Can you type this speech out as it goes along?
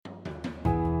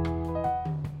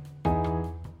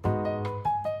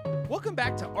Welcome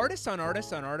back to Artists on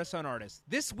Artists on Artists on Artists.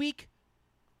 This week,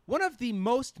 one of the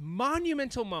most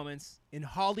monumental moments in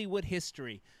Hollywood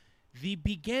history. The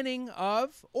beginning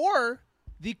of, or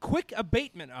the quick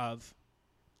abatement of,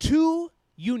 two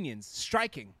unions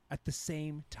striking at the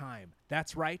same time.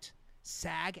 That's right,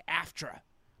 SAG-AFTRA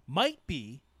might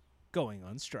be going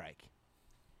on strike.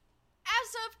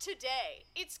 As of today,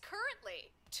 it's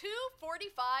currently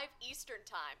 2:45 Eastern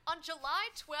Time on July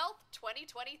 12th,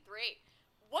 2023.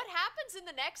 What happens in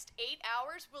the next 8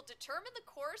 hours will determine the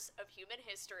course of human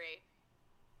history.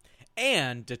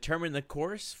 And determine the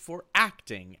course for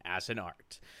acting as an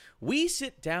art. We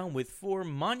sit down with four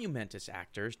monumentous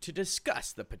actors to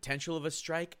discuss the potential of a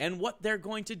strike and what they're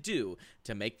going to do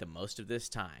to make the most of this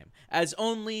time, as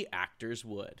only actors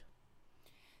would.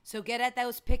 So get at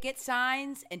those picket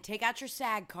signs and take out your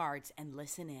SAG cards and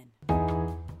listen in.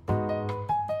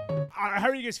 How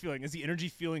are you guys feeling? Is the energy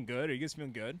feeling good? Are you guys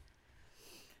feeling good?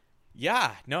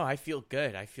 Yeah, no, I feel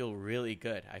good. I feel really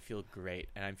good. I feel great,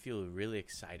 and I feel really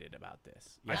excited about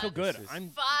this. I feel good. I'm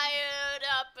fired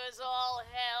up as all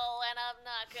hell, and I'm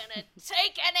not gonna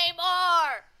take any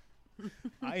more.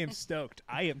 I am stoked.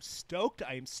 I am stoked.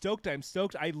 I am stoked. I am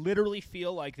stoked. I literally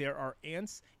feel like there are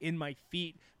ants in my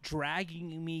feet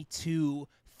dragging me to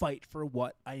fight for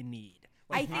what I need.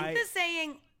 Like I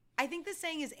think the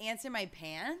saying is ants in my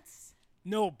pants.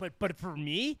 No, but for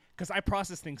me, because I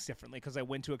process things differently because I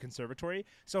went to a conservatory.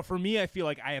 So for me, I feel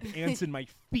like I have ants in my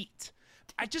feet.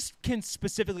 I just can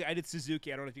specifically, I did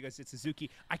Suzuki. I don't know if you guys did Suzuki.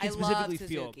 I can specifically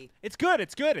feel. It's good.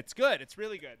 It's good. It's good. It's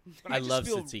really good. But I love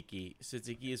Suzuki.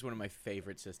 Suzuki is one of my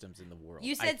favorite systems in the world.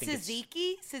 You said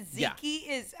Suzuki? Suzuki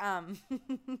is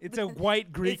It's a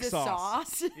white Greek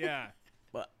sauce. Sauce. Yeah.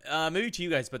 Well, maybe to you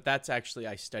guys, but that's actually,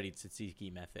 I studied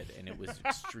Tzatziki method, and it was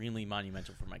extremely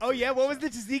monumental for my career. Oh, yeah? What was the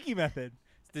Tzatziki method?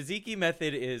 The Tzatziki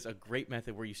method is a great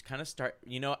method where you kind of start,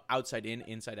 outside in,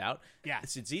 inside out. Yeah. The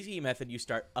Tzatziki method, you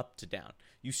start up to down.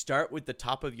 You start with the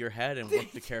top of your head and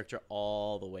work the character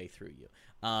all the way through you.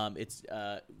 It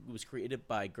was created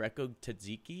by Greco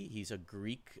Tzatziki. He's a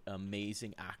Greek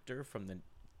amazing actor from the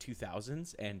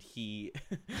 2000s, and he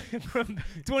from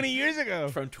 20 years ago.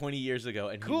 From 20 years ago,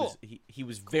 and cool. he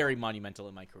was very monumental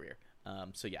in my career.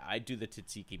 So yeah, I do the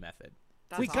Tzatziki method.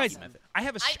 That's guys, awesome. I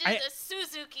have I did the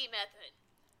Suzuki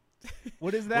method.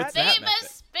 What is that? What's that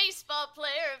Famous baseball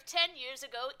player of 10 years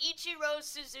ago, Ichiro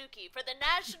Suzuki, for the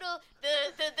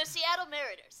Seattle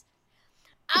Mariners.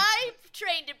 I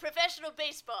trained in professional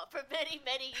baseball for many,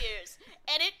 many years,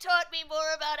 and it taught me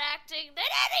more about acting than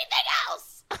anything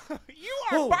else. You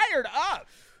are fired up.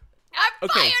 I'm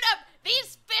fired up.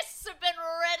 These fists have been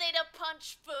ready to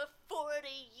punch for 40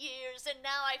 years, and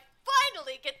now I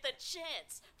finally get the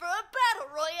chance for a battle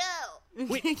royale.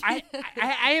 Wait,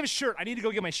 I have a shirt. I need to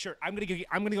go get my shirt. I'm gonna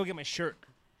go get my shirt.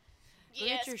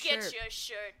 Yes, your get shirt. your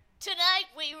shirt. Tonight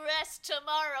we rest,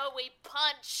 tomorrow we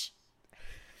punch.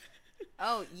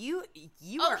 Oh, you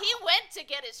Oh, are. he went to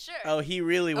get his shirt. Oh, he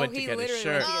really went to he get his literally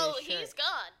shirt. went to get Oh, his shirt. he's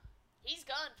gone. He's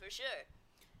gone for sure.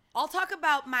 I'll talk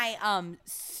about my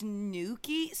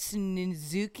Suzuki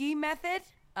method.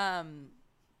 Oh,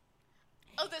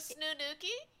 the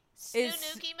Snoonuki?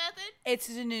 Snoonuki method? It's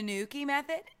the Nanuki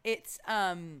method. It's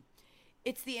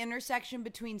the intersection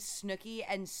between Snooki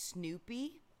and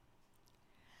Snoopy.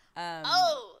 How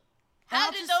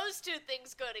I'll did just- those two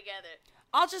things go together?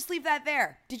 I'll just leave that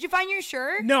there. Did you find your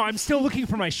shirt? No, I'm still looking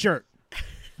for my shirt.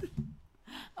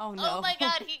 Oh no! Oh my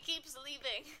God, he keeps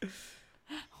leaving.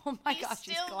 Oh my He's gosh,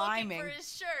 still he's climbing. looking for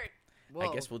his shirt. Whoa.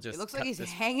 I guess we'll just It looks cut like he's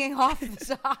this. hanging off the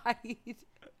side.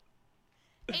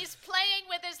 He's playing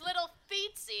with his little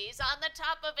feetsies on the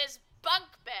top of his bunk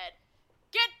bed.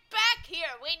 Get back here.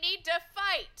 We need to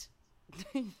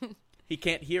fight. He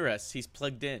can't hear us. He's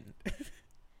plugged in.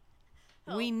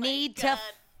 Oh We my need God. to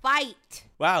fight.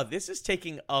 Wow, this is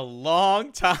taking a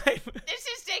long time. This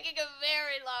is taking a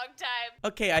very long time.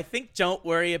 Okay, I think don't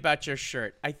worry about your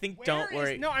shirt. I think don't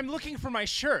worry. No, I'm looking for my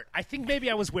shirt. I think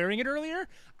maybe I was wearing it earlier.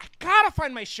 I gotta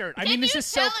find my shirt. I mean, this is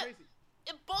so crazy.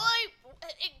 Boy,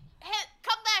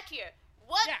 come back here.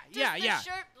 What does the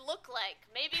shirt look like?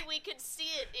 Maybe we can see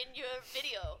it in your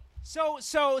video. So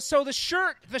the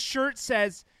shirt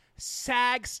says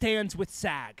SAG stands with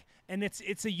SAG. And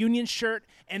it's a union shirt,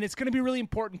 and it's going to be really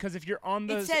important because if you're on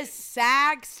the... It says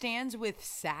SAG stands with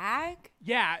SAG?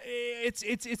 Yeah,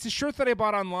 it's a shirt that I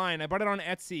bought online. I bought it on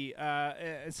Etsy.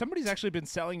 Somebody's actually been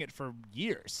selling it for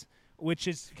years, which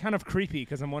is kind of creepy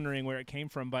because I'm wondering where it came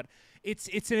from. But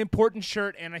it's an important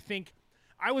shirt, and I think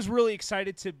I was really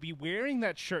excited to be wearing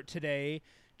that shirt today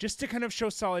just to kind of show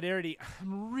solidarity.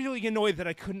 I'm really annoyed that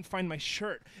I couldn't find my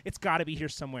shirt. It's got to be here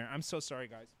somewhere. I'm so sorry,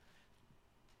 guys.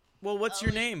 Well, what's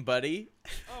your name, buddy?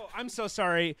 Oh, I'm so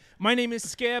sorry. My name is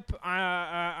Skip.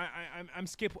 I'm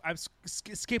Skip. I'm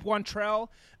Skip Wantrell.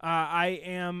 I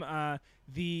am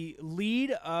the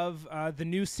lead of the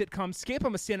new sitcom Skip.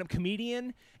 I'm a stand-up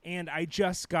comedian, and I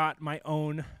just got my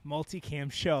own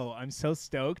multicam show. I'm so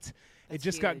stoked. It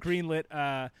just got greenlit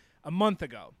a month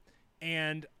ago,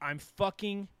 and I'm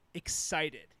fucking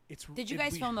excited. Did you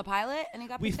guys film the pilot? And it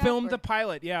got we picked filmed up, the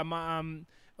pilot. Yeah,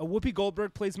 Whoopi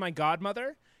Goldberg plays my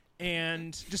godmother.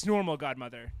 And just normal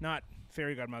godmother, not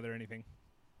fairy godmother or anything,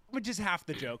 which is half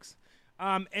the jokes.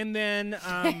 And then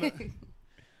I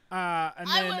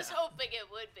was hoping it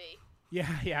would be.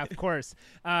 Yeah, of course.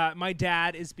 My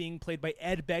dad is being played by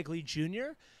Ed Begley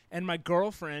Jr., and my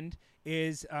girlfriend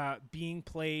is being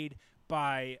played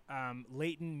by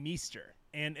Leighton Meester.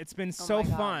 And it's been so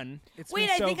fun. Wait,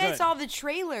 I think I saw the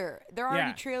trailer. They're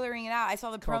already trailering it out. I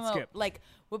saw the called promo. Skip. Like,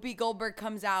 Whoopi Goldberg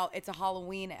comes out. It's a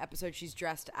Halloween episode. She's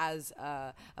dressed as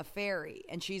a fairy.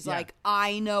 And she's like,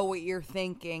 I know what you're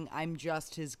thinking. I'm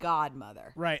just his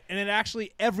godmother. Right. And it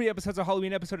actually, every episode's a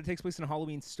Halloween episode. It takes place in a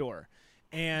Halloween store.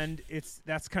 And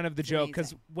that's kind of the joke.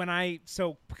 Because kind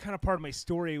of part of my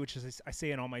story, which is I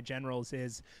say in all my generals,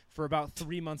 is for about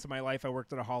 3 months of my life, I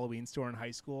worked at a Halloween store in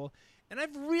high school. And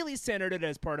I've really centered it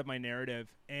as part of my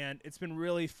narrative, and it's been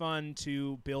really fun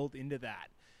to build into that.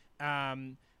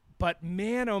 But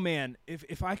man, oh man,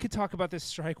 if I could talk about this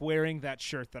strike wearing that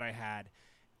shirt that I had,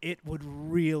 it would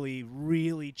really,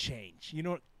 really change. You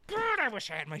know, God, I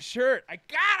wish I had my shirt.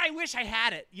 I wish I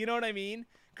had it. You know what I mean?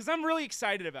 Because I'm really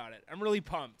excited about it. I'm really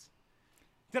pumped.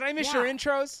 Did I miss your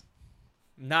intros?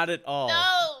 Not at all.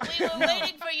 No, we were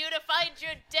waiting for you to find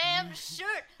your damn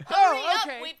shirt. Hurry up,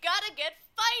 we've got to get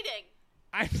fighting.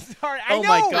 I'm sorry. Oh I know.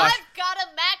 my gosh. I've got a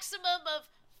maximum of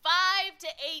 5 to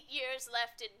 8 years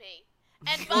left in me.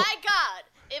 And by God,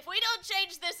 if we don't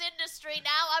change this industry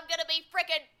now, I'm going to be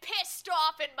freaking pissed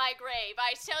off in my grave.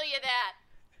 I tell you that.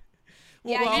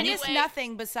 You missed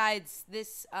nothing besides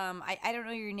this. I don't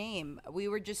know your name. We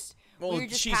were just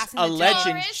she's passing a the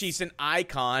legend. Doris? She's an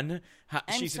icon.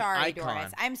 She's sorry, an icon.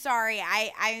 Doris. I'm sorry.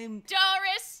 I'm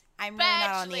Doris. I'm really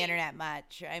not on the internet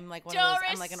much. I'm like one of those.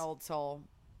 I'm like an old soul.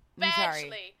 I'm sorry.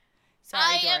 Sorry,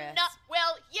 I Doris. am not.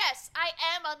 Well, yes, I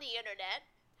am on the internet.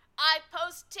 I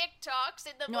post TikToks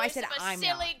in the voice of a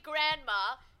silly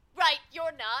grandma. Right,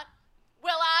 you're not.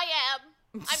 Well, I am.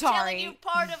 I'm telling you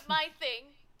part of my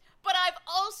thing. But I've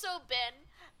also been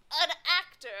an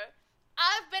actor.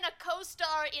 I've been a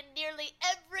co-star in nearly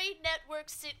every network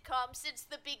sitcom since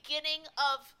the beginning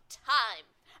of time.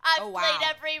 I've played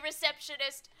every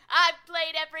receptionist. I've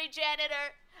played every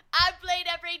janitor. I've played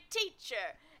every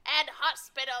teacher and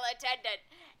hospital attendant.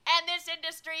 And this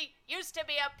industry used to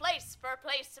be a place for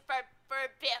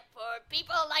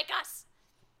people like us.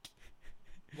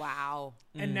 Wow.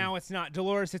 And now it's not.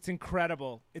 Dolores, it's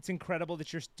incredible. It's incredible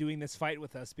that you're doing this fight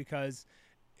with us because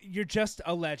you're just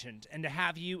a legend. And to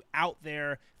have you out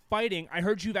there fighting, I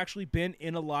heard you've actually been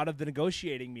in a lot of the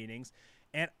negotiating meetings.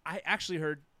 And I actually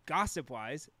heard,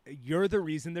 gossip-wise, you're the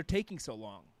reason they're taking so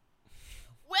long.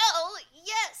 Well,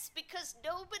 yes, because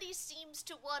nobody seems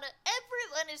to want to.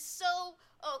 Everyone is so.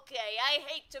 Okay, I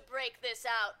hate to break this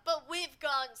out, but we've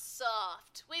gone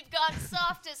soft. We've gone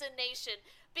soft as a nation.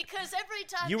 Because every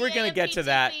time you were going to get to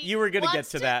that. You were going to get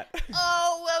to that.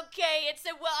 Oh, okay. It's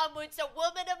a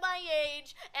woman of my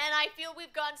age, and I feel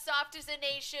we've gone soft as a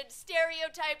nation.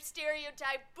 Stereotype,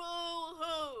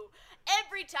 boo-hoo.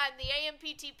 Every time the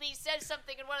AMPTP says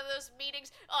something in one of those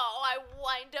meetings, I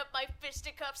wind up my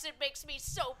fisticuffs. It makes me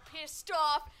so pissed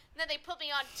off. And then they put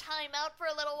me on timeout for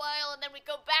a little while, and then we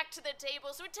go back to the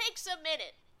table. So it takes a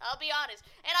minute. I'll be honest.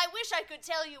 And I wish I could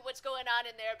tell you what's going on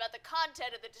in there about the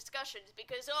content of the discussions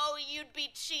because, you'd be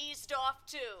cheesed off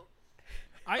too.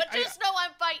 But just know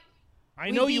I'm fighting. I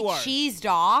know you are. Cheesed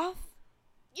off?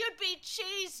 You'd be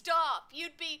cheesed off.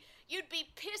 You'd be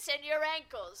pissing your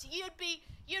ankles. You'd be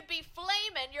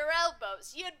flaming your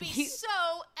elbows. You'd be so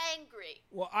angry.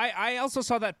 Well, I also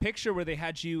saw that picture where they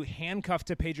had you handcuffed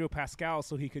to Pedro Pascal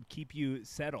so he could keep you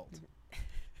settled.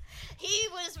 He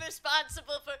was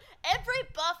responsible for every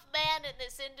buff man in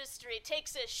this industry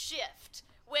takes a shift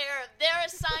where they're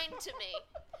assigned to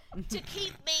me to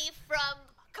keep me from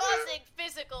causing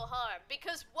physical harm.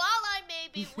 Because while I may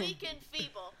be weak and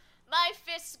feeble, my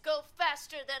fists go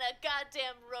faster than a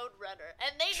goddamn roadrunner,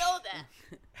 and they know that.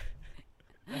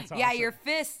 That's Yeah, awesome. your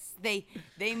fists,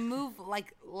 they move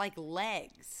like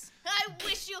legs. I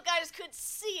wish you guys could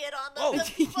see it on the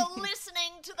people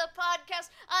listening to the podcast.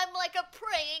 I'm like a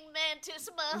praying mantis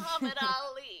Muhammad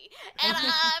Ali, and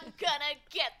I'm gonna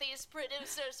get these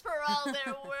producers for all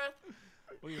they're worth.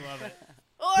 We love it.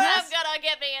 Or I'm gonna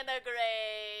get me in the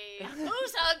grave.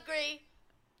 Who's hungry? hungry?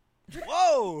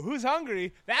 Whoa, who's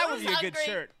hungry? That would Who's be a good hungry?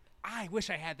 shirt. I wish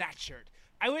I had that shirt.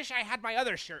 I wish I had my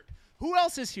other shirt. Who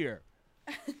else is here?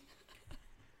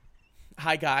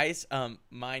 Hi guys,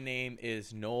 my name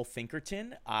is Noel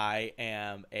Finkerton. I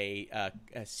am a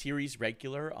series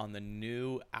regular on the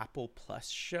new Apple Plus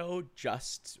show,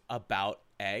 Just About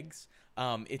Eggs.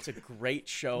 It's a great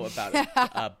show about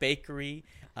a bakery,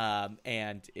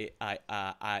 and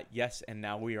yes, and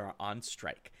now we are on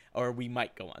strike, or we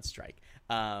might go on strike.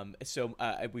 So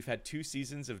we've had 2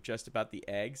 seasons of Just About the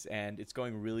Eggs, and it's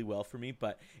going really well for me.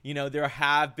 But, there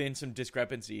have been some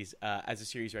discrepancies. As a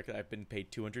series regular, I've been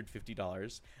paid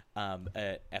 $250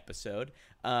 an episode,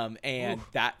 and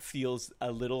that feels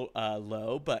a little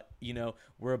low. But,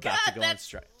 we're about to go on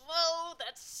strike. Low.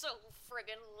 That's so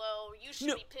friggin' low. You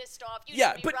should be pissed off. You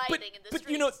Yeah, should be rioting in the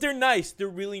streets. But they're nice. They're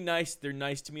really nice. They're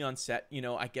nice to me on set.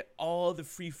 I get all the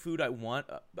free food I want.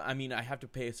 I have to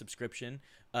pay a subscription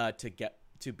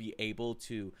to be able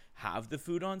to have the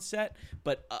food on set.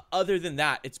 But other than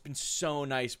that, it's been so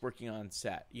nice working on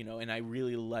set, and I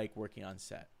really like working on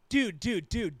set.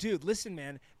 Dude, listen,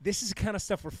 man. This is the kind of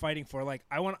stuff we're fighting for. Like,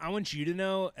 I want you to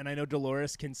know, and I know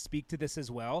Dolores can speak to this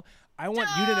as well. I want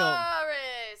you to know,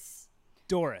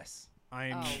 Doris,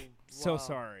 I'm so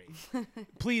sorry.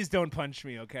 Please don't punch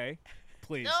me, okay?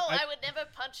 Please. No, I would never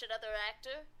punch another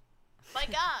actor. My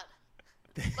God.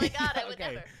 My God, I would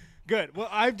never. Good. Well,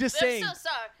 I'm just saying. I'm so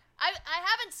sorry. I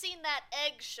haven't seen that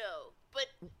Egg show, but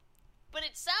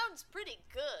it sounds pretty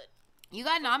good. You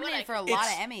got nominated for a lot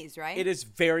of Emmys, right? It is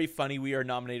very funny. We are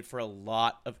nominated for a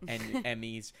lot of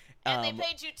Emmys. And they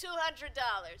paid you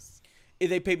 $200.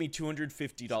 They paid me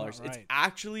 $250. Right. It's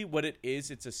actually what it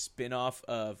is. It's a spinoff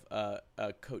of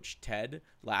Coach Ted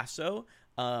Lasso.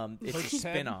 It's Coach a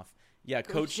spinoff. Yeah,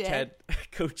 Coach Ted.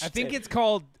 Coach I think Ted. it's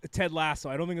called Ted Lasso.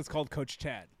 I don't think it's called Coach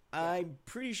Ted. I'm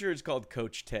pretty sure it's called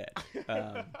Coach Ted.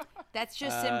 That's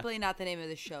just simply not the name of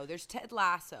the show. There's Ted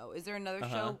Lasso. Is there another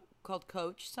show called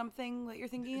Coach something that you're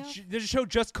thinking of? There's a show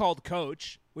just called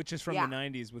Coach, which is from Yeah. the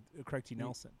 90s with Craig T.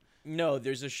 Nelson. No,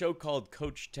 there's a show called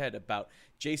Coach Ted about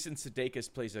Jason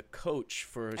Sudeikis plays a coach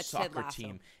for a That's Ted soccer Lasso.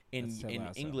 team That's Ted in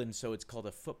Lasso. England, so it's called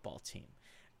a football team.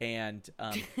 And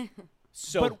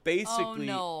so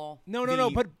basically, Oh, No,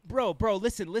 but bro,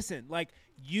 listen. Like,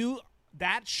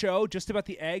 that show, Just About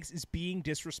the Eggs, is being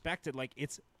disrespected. Like,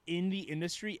 it's in the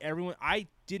industry. I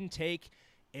didn't take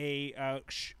a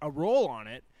role on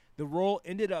it. The role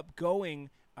ended up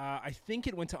going, I think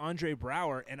it went to Andre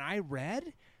Braugher, and I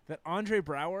read that Andre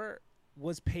Braugher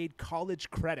was paid college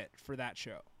credit for that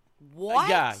show. What?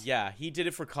 Yeah, he did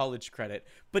it for college credit.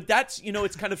 But that's,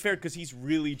 it's kind of fair because he's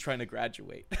really trying to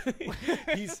graduate.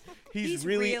 he's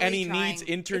really and he trying. needs If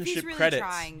he's internship really credits.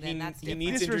 trying, then that's he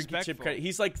needs internship Disrespectful. credit.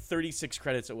 He's like 36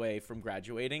 credits away from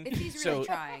graduating. If he's really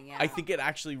trying, yeah. I think it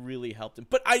actually really helped him.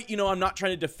 But I'm not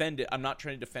trying to defend it. I'm not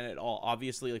trying to defend it at all.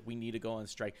 Obviously, like, we need to go on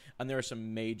strike, and there are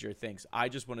some major things. I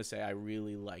just want to say I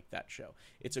really like that show.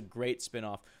 It's a great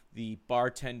spinoff. The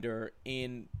bartender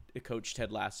in Coach Ted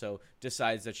Lasso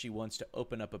decides that she wants to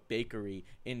open up a bakery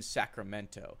in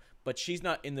Sacramento. But she's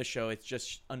not in the show. It's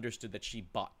just understood that she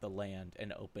bought the land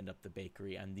and opened up the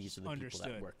bakery, and these are the people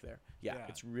that work there. Yeah,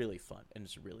 it's really fun, and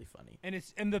it's really funny.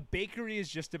 And the bakery is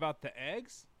just about the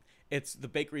eggs? The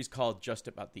bakery's called Just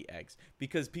About the Eggs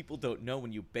because people don't know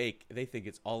when you bake, they think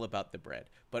it's all about the bread.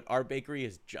 But our bakery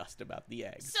is just about the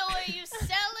eggs. So are you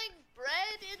selling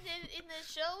bread in the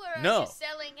show, or are No. you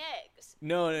selling eggs?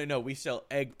 No. We sell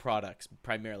egg products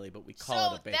primarily, but we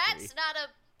call it a bakery. So that's not a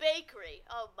bakery.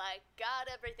 Oh my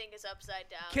God, everything is upside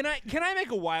down. Can I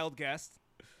make a wild guess?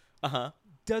 Uh-huh.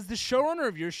 Does the showrunner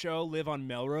of your show live on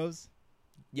Melrose?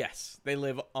 Yes, they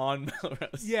live on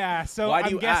Melrose. Yeah, so why do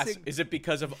I'm you guessing... ask? Is it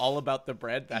because of All About the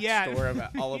Bread? That Yeah. store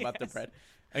about All About the Yes. Bread?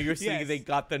 And you're saying Yes. they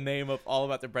got the name of All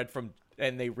About the Bread from,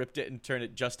 and they ripped it and turned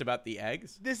it Just About the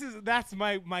Eggs? That's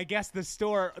my guess.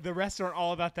 The restaurant,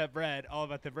 All About the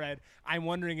Bread. I'm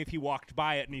wondering if he walked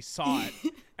by it and he saw it,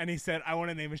 and he said, "I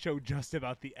want to name a show just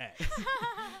about the eggs."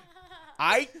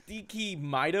 I think he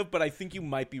might have, but I think you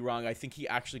might be wrong. I think he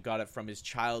actually got it from his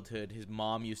childhood. His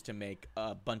mom used to make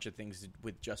a bunch of things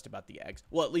with Just About the Eggs.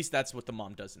 Well, at least that's what the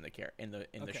mom does in the show. And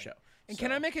So,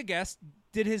 can I make a guess?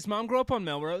 Did his mom grow up on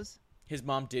Melrose? his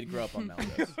mom did grow up on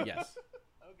Melrose. Yes.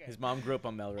 Okay. His mom grew up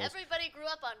on Melrose. Everybody grew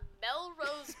up on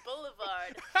Melrose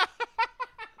Boulevard.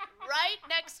 Right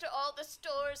next to all the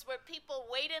stores where people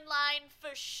wait in line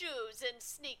for shoes and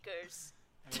sneakers.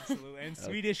 Absolutely. And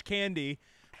Swedish candy.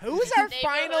 Who's our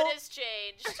final? Neighborhood has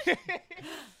changed.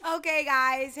 Okay,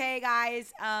 guys. Hey,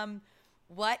 guys.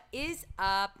 What is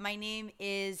up? My name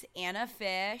is Anna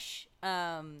Fish.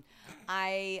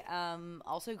 I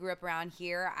also grew up around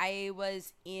here. I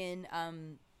was in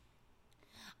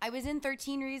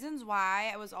 13 Reasons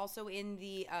Why. I was also in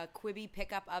the Quibi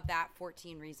pickup of that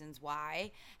 14 Reasons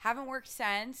Why. Haven't worked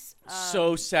since.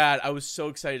 So sad. I was so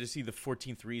excited to see the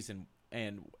 14th reason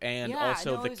and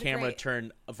also the camera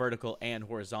turn vertical and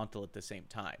horizontal at the same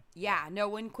time. Yeah, no,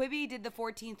 when Quibi did the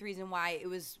 14th Reason Why, it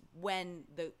was when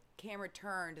the camera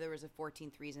turned, there was a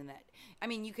 14th reason that, I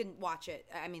mean, you can watch it.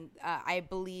 I mean, I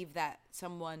believe that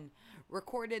someone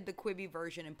recorded the Quibi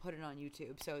version and put it on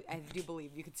YouTube, so I do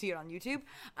believe you can see it on YouTube.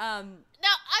 Now,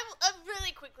 I'm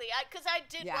really quickly, because I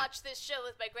did watch this show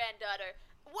with my granddaughter.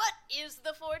 What is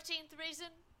the 14th reason?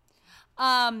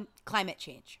 Climate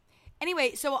change.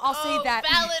 Anyway, so I'll say that.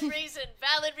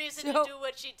 Valid reason to do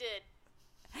what she did.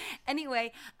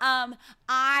 Anyway,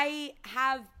 I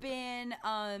have been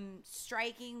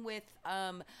striking with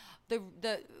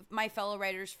my fellow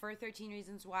writers for 13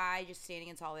 Reasons Why, just standing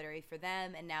in solidarity for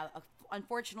them, and now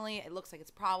unfortunately it looks like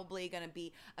it's probably going to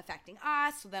be affecting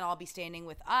us, so then I'll be standing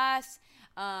with us.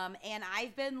 And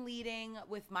I've been leading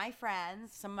with my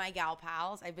friends, some of my gal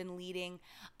pals. I've been leading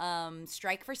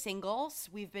Strike for Singles.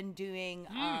 We've been doing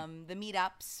the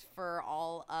meetups for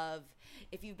all of,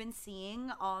 if you've been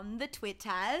seeing on the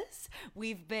Twitters,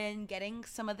 we've been getting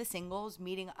some of the singles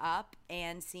meeting up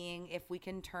and seeing if we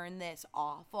can turn this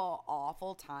awful,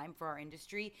 awful time for our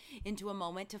industry into a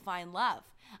moment to find love.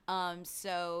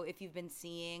 So if you've been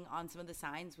seeing on some of the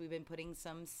signs, we've been putting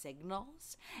some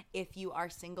signals. If you are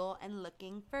single and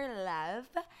looking for love,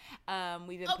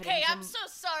 we've been putting some... I'm so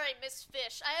sorry, Miss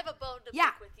Fish. I have a bone to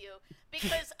pick with you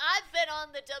because I've been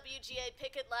on the WGA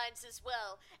picket lines as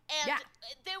well, and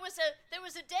there was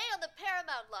a day on the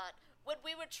Paramount lot when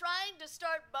we were trying to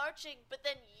start marching, but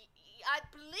then I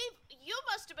believe you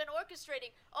must have been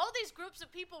orchestrating. All these groups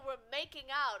of people were making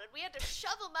out, and we had to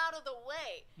shove them out of the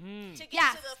way to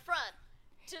get to the front,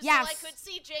 so I could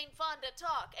see Jane Fonda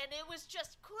talk, and it was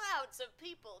just crowds of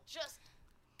people just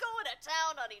going to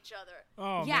town on each other.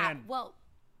 Oh, yeah, man. Well,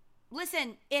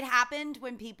 listen, it happened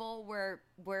when people were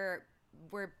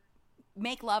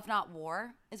make love, not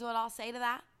war, is what I'll say to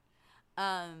that.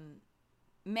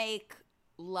 Make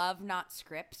love, not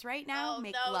scripts right now.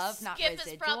 Make love, not Skip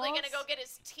residuals. is probably going to go get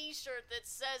his T-shirt that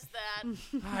says that.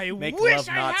 I Make wish love,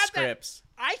 I not had scripts.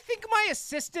 that. I think my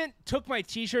assistant took my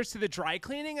T-shirts to the dry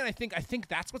cleaning, and I think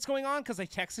that's what's going on because I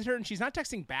texted her and she's not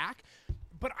texting back.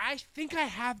 But I think I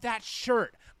have that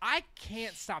shirt. I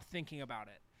can't stop thinking about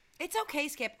it. It's okay,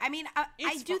 Skip. I mean,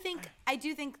 I do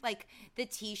think like the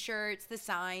T-shirts, the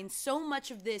signs, so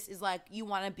much of this is like you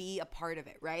want to be a part of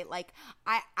it, right? Like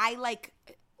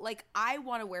I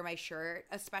want to wear my shirt,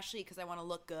 especially because I want to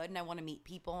look good and I want to meet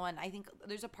people. And I think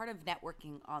there's a part of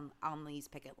networking on these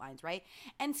picket lines, right?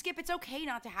 And Skip, it's okay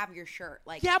not to have your shirt.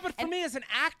 Yeah, but for me as an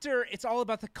actor, it's all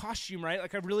about the costume, right?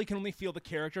 Like I really can only feel the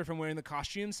character if I'm wearing the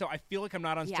costume. So I feel like I'm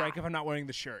not on strike if I'm not wearing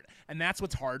the shirt. And that's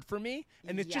what's hard for me.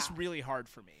 And it's just really hard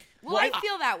for me. Well, I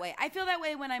feel that way. I feel that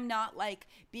way when I'm not like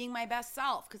being my best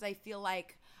self because I feel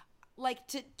like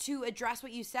to address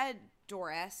what you said,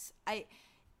 Doris,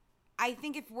 I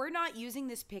think if we're not using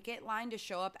this picket line to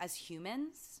show up as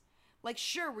humans, like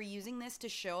sure, we're using this to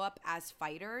show up as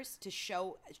fighters, to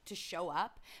show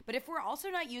up, but if we're also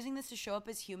not using this to show up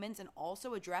as humans and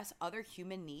also address other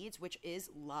human needs, which is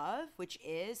love, which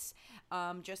is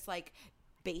just like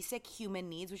basic human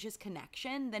needs, which is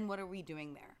connection, then what are we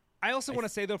doing there? I also want to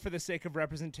say, though, for the sake of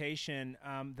representation,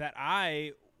 that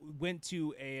I went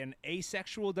to an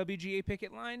asexual WGA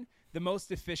picket line, the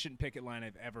most efficient picket line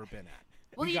I've ever been at.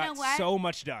 Well, we you got know what? so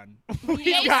much done. The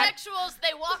asexuals,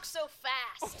 they walk so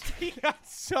fast. We got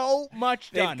so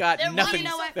much done. They've got They're nothing walking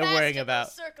so they're fast worrying in about.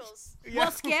 those circles. Well,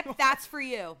 Skip, that's for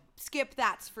you. Skip,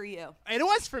 that's for you. And it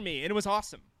was for me, and it was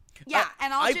awesome. Yeah,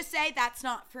 and I'll just say that's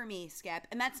not for me, Skip,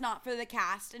 and that's not for the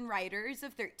cast and writers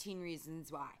of 13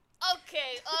 Reasons Why.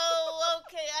 Okay.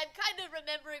 I'm kind of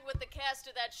remembering what the cast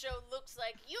of that show looks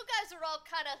like. You guys are all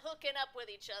kind of hooking up with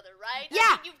each other, right?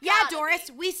 Yeah, I mean, yeah,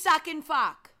 Doris, we suck and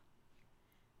fuck.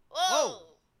 Whoa.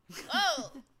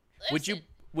 Would you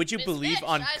Miss believe Fish,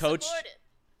 on I Coach? support it.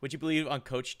 Would you believe on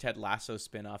Coach Ted Lasso's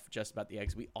spinoff, Just About the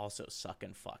Eggs? We also suck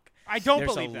and fuck. I don't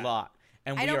There's believe a that. lot,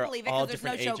 and we I don't are believe it all because there's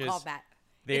no different show ages. called that.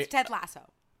 It's Ted Lasso.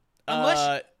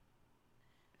 Unless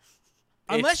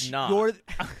it's not.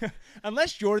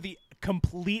 unless you're the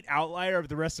complete outlier of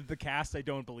the rest of the cast, I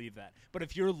don't believe that. But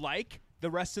if you're like the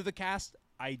rest of the cast,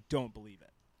 I don't believe it.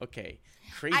 Okay,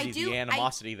 crazy the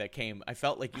animosity that came. I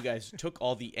felt like you guys took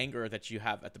all the anger that you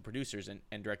have at the producers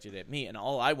and directed it at me. And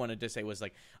all I wanted to say was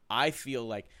like, I feel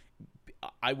like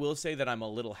I will say that I'm a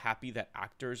little happy that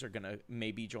actors are going to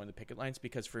maybe join the picket lines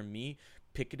because for me,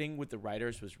 picketing with the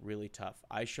writers was really tough.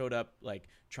 I showed up like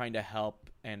trying to help,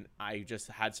 and I just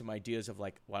had some ideas of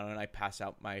like, why don't I pass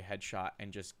out my headshot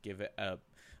and just give it a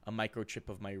microchip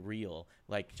of my reel,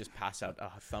 like just pass out a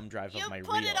thumb drive of my reel.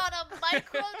 You put it on a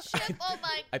microchip? Oh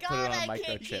my I god, put it on a I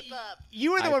can't microchip. keep up.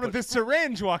 You were the I one put- with the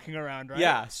syringe walking around, right?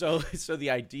 Yeah, so the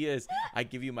idea is I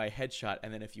give you my headshot,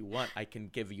 and then if you want, I can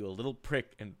give you a little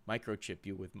prick and microchip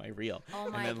you with my reel. Oh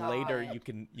my and then later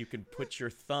God. you can put your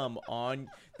thumb on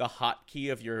the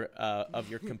hotkey of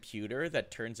your computer that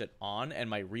turns it on, and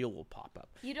my reel will pop up.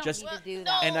 You don't Just need to do no,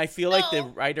 that. And I feel like the no,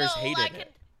 writers no, hated I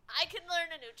it. I can learn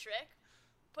a new trick.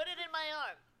 Put it in my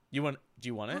arm. Do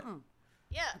you want it?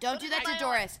 Yeah. Don't put do it that in to my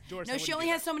Doris. arm. Doris, I No, wouldn't she do only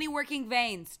that. has so many working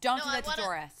veins. Don't No, do that to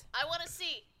Doris. I want to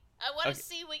see. I want to Okay.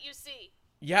 see what you see.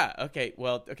 Yeah. Okay.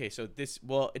 Well. Okay. So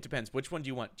it depends. Which one do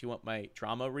you want? Do you want my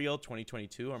drama reel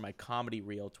 2022 or my comedy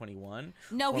reel 21?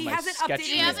 No, or he my hasn't sketch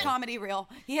updated reel? his comedy reel.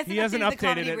 He hasn't He hasn't updated the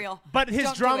comedy updated it, reel. but his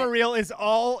Don't do drama it. reel is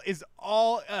all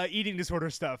eating disorder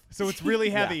stuff. So it's really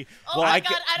heavy. Oh Well, my I god,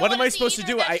 ca- I don't what am wanna I see supposed to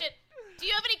either do? of that I- shit. Do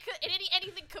you have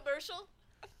anything commercial?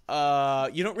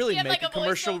 You don't really Do you have, make like, a a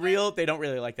commercial voiceover? reel. They don't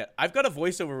really like that. I've got a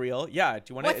voiceover reel. Yeah. Do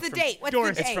you want What's it? the It's date? What's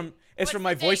Doris. the It's date? from What's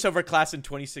my the date? voiceover class in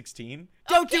 2016.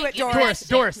 Don't Okay, do it, give me Doris. that shit.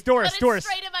 Doris, Put it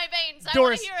straight in my veins. I want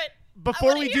Doris, to hear it.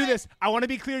 Before I we wanna do hear it. this, I want to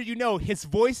be clear. His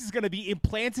voice is going to be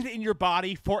implanted in your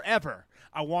body forever.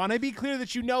 I want to be clear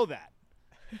that you know that.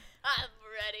 I'm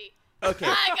ready. Okay.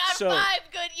 I got so 5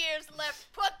 good years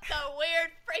left. Put the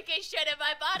weird, freaky shit in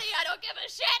my body. I don't give a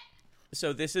shit.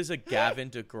 so this is a Gavin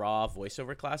DeGraw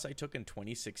voiceover class I took in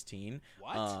 2016.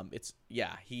 What?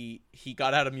 He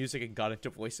got out of music and got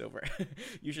into voiceover.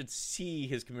 You should see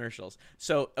his commercials.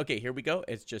 So okay, here we go.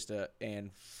 It's just Oh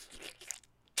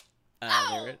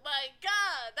there it. my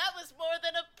god, that was more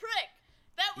than a prick.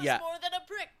 That was Yeah. more than a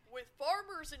prick. With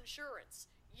Farmers Insurance,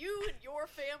 you and your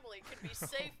family can be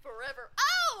safe forever.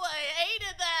 Oh, I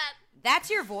hated that. That's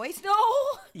your voice? No.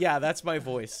 Yeah, that's my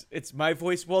voice. It's my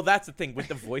voice. Well, that's the thing with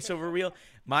the voiceover reel.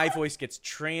 My voice gets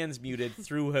transmuted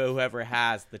through whoever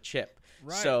has the chip.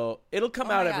 Right. So it'll come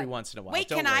Oh out my every God. once in a while. Wait,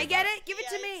 Don't can worry I get about it? Give it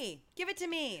to me. Give it to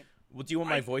me. Well, do you want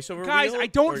my voiceover Guys, reel? I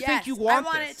don't or- think Yes, you want I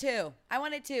want this. it too. I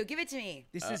want it too. Give it to me.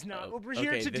 This is not what we're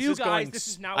here okay, to this do, is guys. going This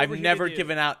is s- not what I've we're here never to do.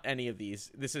 given out any of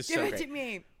these. This is Give so it great. to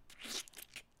me.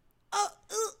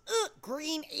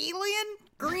 Green alien?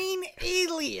 Green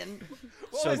alien.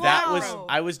 So was that that was from?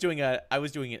 I was doing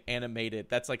an animated.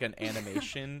 That's like an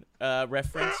animation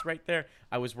reference right there.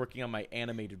 I was working on my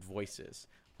animated voices.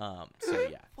 So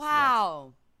yeah.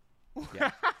 Wow.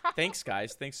 Yeah. Thanks,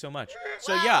 guys. Thanks so much.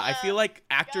 So yeah, I feel like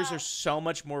actors are so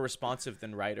much more responsive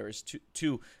than writers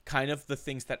to kind of the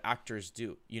things that actors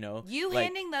do. You know, You like,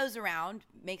 handing those around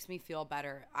makes me feel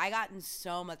better. I got in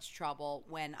so much trouble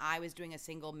when I was doing a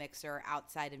single mixer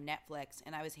outside of Netflix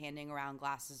and I was handing around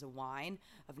glasses of wine,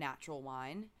 of natural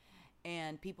wine,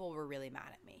 and people were really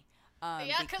mad at me.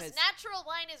 Yeah, because because natural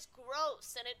wine is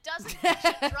gross and it doesn't get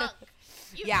you drunk.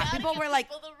 You Yeah, gotta people give were like,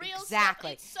 people the real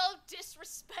exactly. stuff. It's so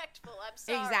disrespectful. I'm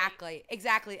sorry.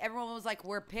 Exactly. Everyone was like,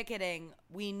 we're picketing.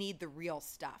 We need the real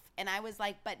stuff. And I was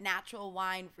like, but natural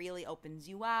wine really opens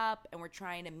you up and we're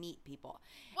trying to meet people.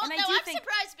 Well, and no, I do I'm think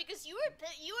surprised because you were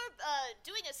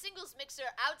doing a singles mixer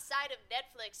outside of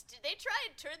Netflix. Did they try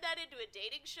and turn that into a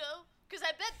dating show? Because I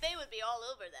bet they would be all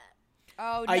over that.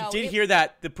 Oh, no. I did hear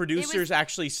that the producers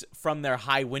actually from their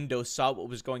high window saw what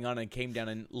was going on and came down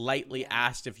and lightly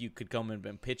asked if you could come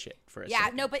and pitch it for a Yeah,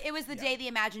 second. no, but it was the day the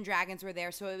Imagine Dragons were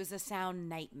there, so it was a sound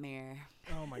nightmare.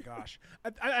 Oh my gosh,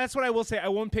 that's what I will say. I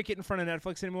won't pick it in front of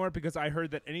Netflix anymore because I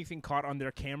heard that anything caught on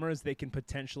their cameras they can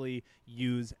potentially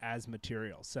use as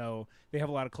material. So they have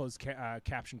a lot of closed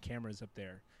caption cameras up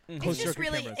there. It's Closed just circuit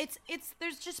really, cameras. it's.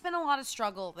 There's just been a lot of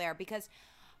struggle there because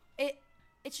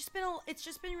it's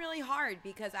just been really hard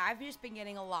because I've just been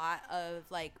getting a lot of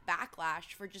like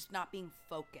backlash for just not being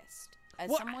focused. As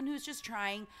Well, someone who's just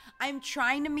I'm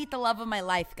trying to meet the love of my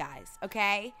life, guys.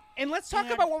 Okay. And let's talk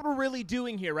about what we're really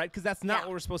doing here, right? Because that's not Yeah.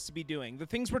 what we're supposed to be doing. The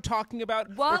things we're talking about,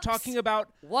 we're Whoops. talking about,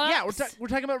 yeah, Whoops. we're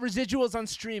talking about residuals on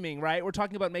streaming, right? We're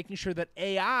talking about making sure that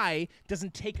AI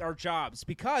doesn't take our jobs.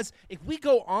 Because if we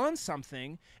go on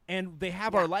something and they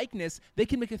have our likeness, they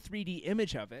can make a 3D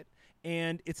image of it.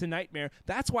 And it's a nightmare.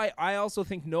 That's why I also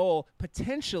think, Noel,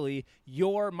 potentially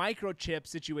your microchip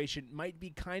situation might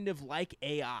be kind of like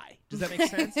AI. Does that make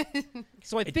sense?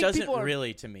 So I It think doesn't people are,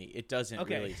 really to me. It doesn't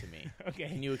Okay. really to me. Okay.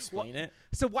 Can you explain it?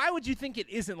 So why would you think it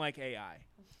isn't like AI?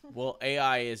 Well,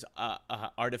 AI is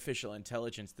artificial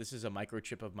intelligence. This is a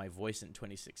microchip of my voice in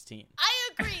 2016. I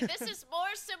agree. This is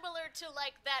more similar to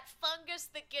like that fungus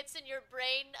that gets in your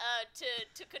brain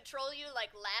to control you, like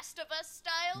Last of Us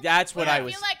style. That's what Where I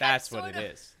was. feel like That's I'm what it sort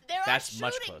of- is. There That's are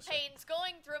much shooting closer. pains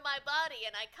going through my body,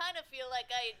 and I kind of feel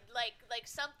like I like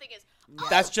something is.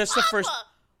 That's "Oh, just the first- Papa,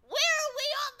 where are we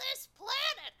on this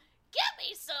planet? Get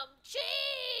me some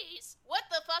cheese. What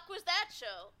the fuck was that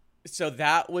show? So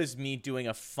that was me doing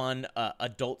a fun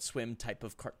Adult Swim type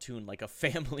of cartoon, like a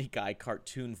Family Guy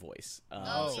cartoon voice. Oh,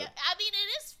 Oh. yeah. I mean,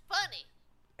 it is funny.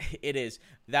 It is.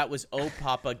 That was "Oh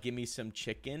Papa, Give Me Some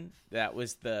Chicken." That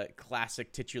was the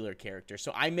classic titular character.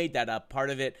 So I made that up.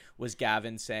 Part of it was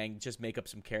Gavin saying, just make up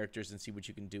some characters and see what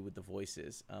you can do with the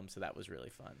voices. So that was really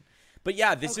fun. But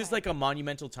yeah, this is like a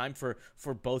monumental time for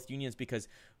both unions, because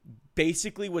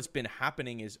basically what's been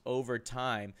happening is over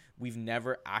time, we've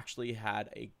never actually had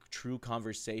a true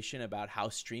conversation about how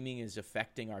streaming is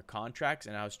affecting our contracts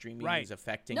and how streaming Right. is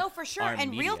affecting No, for sure. our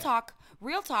And media.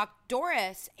 real talk,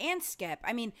 Doris and Skip.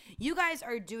 I mean, you guys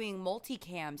are doing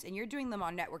multicams and you're doing them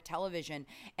on network television.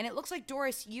 And it looks like,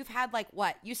 Doris, you've had like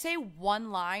what? You say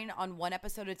one line on one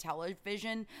episode of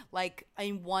television, like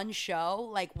in one show,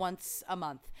 like once a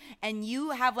month. And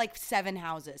you have like 7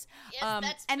 houses. Yes,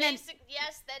 that's and basic.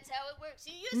 Yes, that's how it works.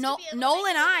 You used No, to be able to Noel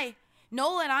make and a-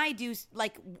 Noel and I do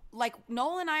like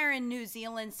Noel and I are in New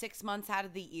Zealand 6 months out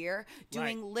of the year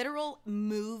doing Right. literal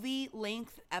movie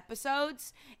length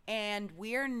episodes, and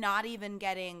we're not even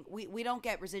getting we don't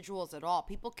get residuals at all.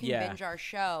 People can Yeah. binge our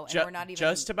show, and Ju- we're not even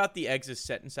just about the Eggs is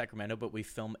set in Sacramento, but we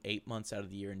film 8 months out of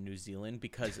the year in New Zealand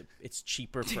because it's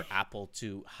cheaper for Apple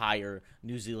to hire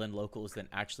New Zealand locals than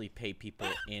actually pay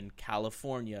people in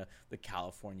California the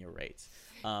California rates.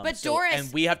 But Doris-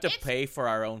 and we have to It's- pay for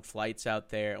our own flights out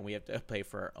there, and we have to pay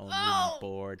for our own room Oh, and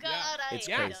board. God, I It's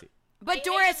hate crazy. them. But hate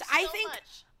Doris, them I so think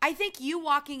much. I think you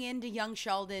walking into Young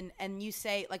Sheldon and you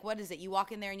say, like, what is it? You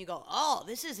walk in there and you go, "Oh,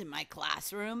 this isn't my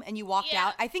classroom," and you walked Yeah.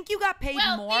 out. I think you got paid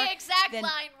Well, more. the exact than-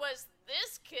 line was,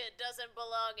 "This kid doesn't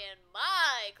belong in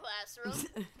my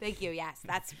classroom." Thank you. Yes,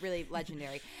 that's really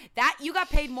legendary. That you got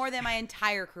paid more than my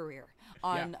entire career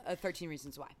on 13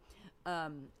 Reasons Why.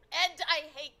 And I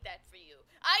hate that for you.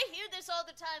 I hear this all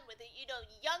the time with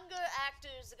younger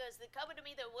actors, because they come to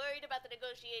me, they're worried about the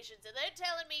negotiations, and they're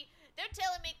telling me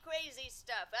crazy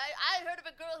stuff. I heard of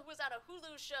a girl who was on a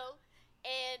Hulu show,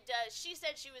 and she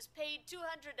said she was paid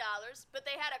 $200, but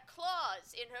they had a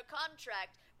clause in her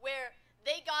contract where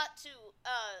they got to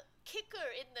kick her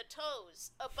in the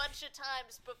toes a bunch of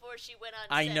times before she went on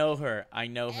I set. know her.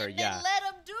 And Yeah. they let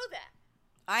them do that.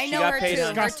 I She know got her paid too. Her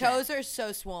disgusting. toes are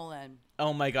so swollen.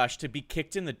 Oh my gosh, to be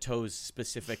kicked in the toes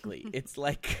specifically, it's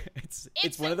like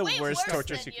it's one of the way worst worse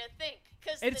tortures than you think,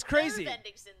 because It's the crazy. nerve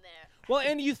endings in there. Well,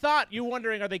 and you're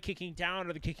wondering, are they kicking down?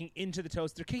 Are they kicking into the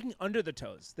toes? They're kicking under the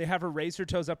toes. They have her raise her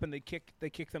toes up and they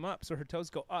kick them up, so her toes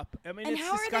go up. I mean, And it's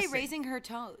how are disgusting. they raising her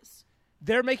toes?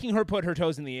 They're making her put her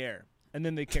toes in the air, and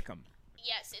then they kick them.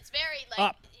 Yes, it's very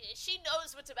Up. she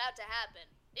knows what's about to happen.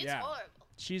 It's Yeah. horrible.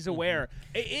 She's aware.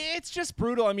 It's just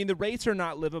brutal. I mean, the rates are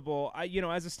not livable.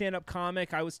 As a stand-up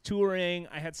comic, I was touring.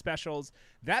 I had specials.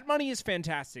 That money is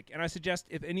fantastic, and I suggest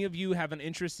if any of you have an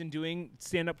interest in doing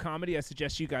stand-up comedy, I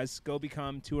suggest you guys go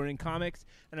become touring comics,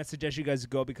 and I suggest you guys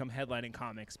go become headlining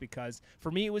comics, because for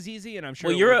me it was easy, and I'm sure.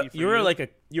 Well, it will be for you.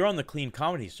 you're on the clean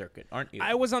comedy circuit, aren't you?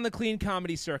 I was on the clean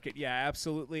comedy circuit, yeah,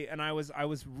 absolutely, and I was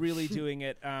really doing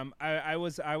it. I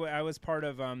was part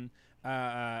of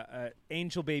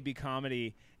Angel Baby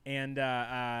Comedy, and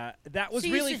that was So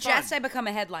you really suggest fun. I become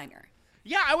a headliner?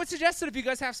 Yeah, I would suggest that if you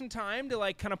guys have some time to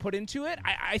like kind of put into it,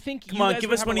 I think Come you on, guys give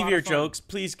would us have one a of lot your fun. jokes.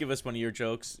 Please give us one of your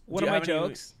jokes. One Do of you my have any-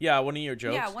 jokes? Yeah, one of your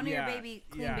jokes. Yeah, one of Yeah, your clean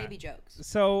yeah. baby jokes.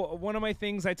 So one of my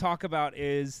things I talk about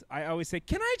is I always say,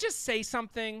 "Can I just say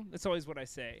something?" That's always what I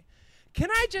say. Can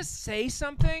I just say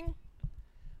something?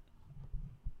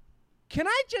 Can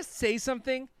I just say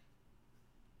something?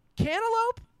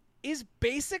 Cantaloupe is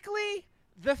basically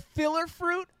the filler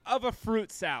fruit of a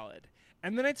fruit salad.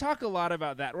 And then I talk a lot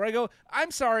about that, where I go, I'm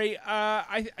sorry,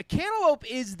 cantaloupe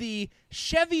is the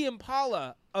Chevy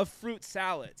Impala of fruit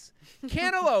salads.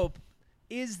 Cantaloupe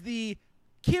is the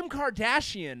Kim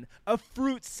Kardashian of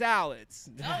fruit salads.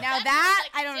 Oh, Now that that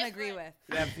feels, like, I don't different. agree with.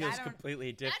 That feels I don't-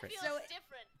 completely That different. feels So-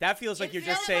 different. That feels like It you're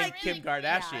just feels saying like Kim really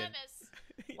Kardashian. premise.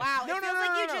 Wow, No, it no, feels no, like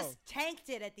no, you no. just tanked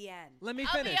it at the end. Let me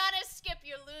I'll finish. be honest, Skip,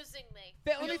 you're losing me.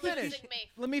 Let You're me finish. losing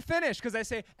me. Let me finish, because I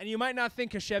say, and you might not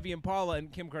think a Chevy Impala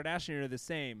and Kim Kardashian are the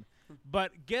same,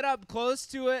 but get up close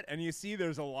to it, and you see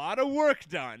there's a lot of work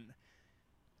done.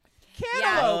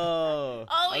 Cantaloupe. Oh,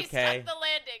 Oh, he okay. stuck the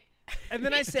landing. And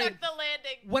then he I say, stuck the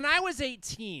landing. when I was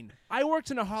 18, I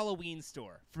worked in a Halloween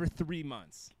store for 3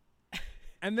 months.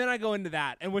 And then I go into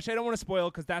that, and which I don't want to spoil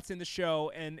because that's in the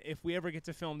show. And if we ever get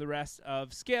to film the rest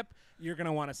of Skip, you're going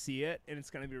to want to see it, and it's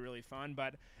going to be really fun.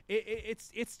 But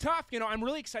it's tough. You know, I'm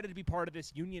really excited to be part of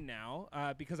this union now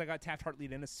because I got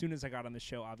Taft-Hartley in as soon as I got on the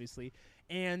show, obviously.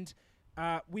 And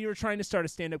we were trying to start a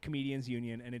stand-up comedians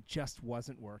union, and it just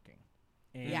wasn't working.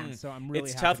 And so I'm really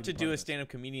It's happy tough to to be part do of a this. stand-up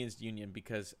comedians union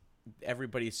because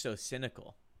everybody's so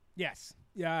cynical. Yes.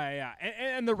 Yeah.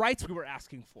 And the rights we were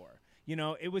asking for. You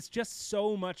know, it was just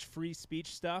so much free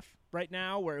speech stuff right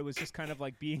now where it was just kind of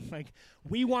like being like,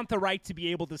 we want the right to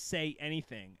be able to say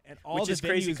anything. And all Which the is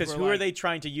crazy because who are they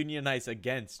trying to unionize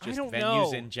against? Just don't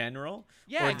venues know. in general?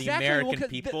 Yeah, or exactly. the American Well, 'cause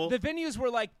people? The venues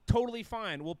were like, totally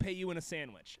fine. We'll pay you in a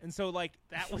sandwich. And so, like,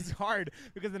 that was hard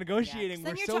because the negotiating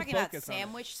then we're you're so talking about focused on it.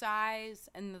 sandwich size,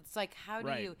 and it's like, how do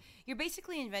Right. you're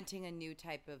basically inventing a new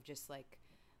type of just like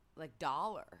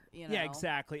dollar, you know? Yeah,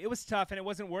 exactly. It was tough, and it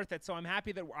wasn't worth it. So I'm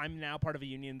happy that I'm now part of a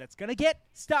union that's going to get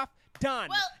stuff done.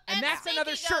 Well, and that's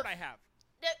another speaking shirt of- I have.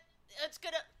 It's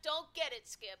gonna. Don't get it,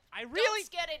 Skip. I really-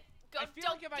 don't get it. I feel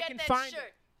Don't like if I get can that find shirt.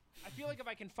 it. I feel like if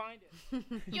I can find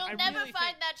it. You'll I never really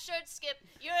find think- that shirt, Skip.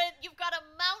 You've got a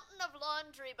mountain of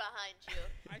laundry behind you.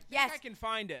 I think Yes. I can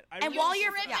find it. I And really while think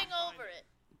you're I can Ripping find over it.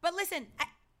 But listen,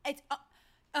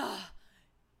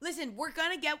 listen, we're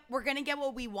gonna get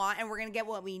what we want, and we're gonna get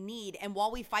what we need. And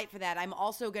while we fight for that, I'm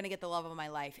also gonna get the love of my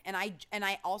life. And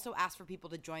I also ask for people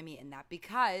to join me in that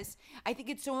because I think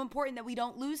it's so important that we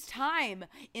don't lose time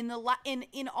in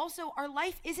also our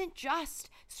life isn't just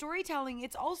storytelling;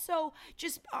 it's also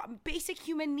just basic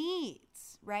human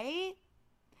needs, right?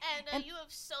 And you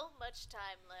have so much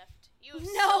time left. You have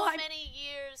No, so I'm- many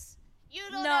years. You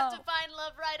don't No. have to find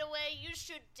love right away. You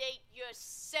should date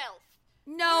yourself.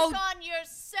 No, Work on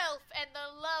yourself, and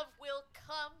the love will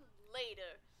come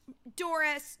later.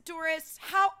 Doris, Doris,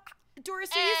 are you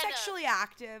Anna. sexually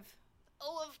active?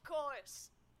 Oh, of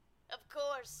course. Of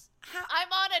course. How-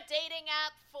 I'm on a dating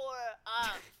app for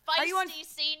Are you on- feisty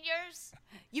seniors.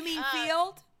 You mean Uh,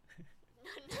 Field?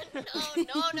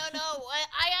 No.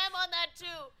 I am on that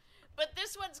too. But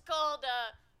this one's called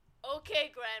Okay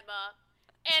Grandma.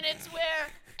 And it's where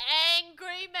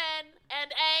angry men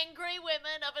and angry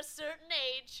women of a certain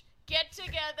age get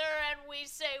together and we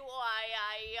say why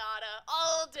I yada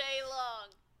all day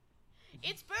long.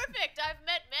 It's perfect. I've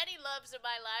met many loves in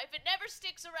my life. It never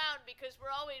sticks around because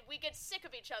we get sick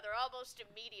of each other almost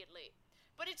immediately.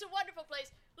 But it's a wonderful place.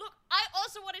 Look, I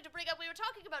also wanted to bring up, we were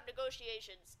talking about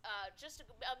negotiations just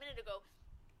a minute ago.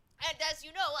 And as you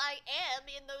know, I am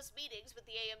in those meetings with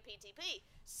the AMPTP.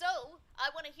 So I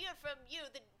want to hear from you,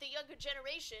 the younger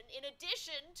generation, in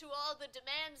addition to all the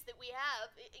demands that we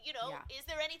have, Is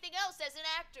there anything else as an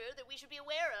actor that we should be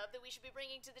aware of, that we should be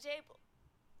bringing to the table?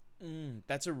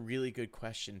 That's a really good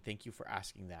question. Thank you for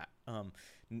asking that.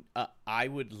 I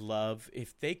would love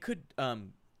if they could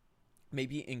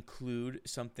maybe include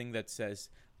something that says,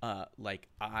 like,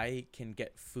 I can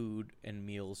get food and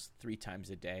meals 3 times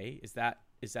a day. Is that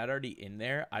already in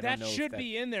there? I don't know. That should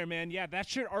be in there, man. Yeah, that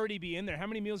should already be in there. How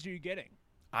many meals are you getting?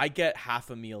 I get half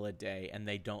a meal a day, and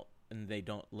they don't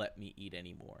let me eat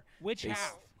anymore. Which They s-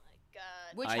 half? Oh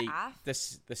my God. Which half?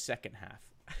 The second half.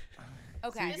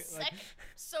 Okay. get, like,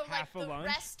 So half like a the lunch?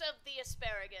 rest of the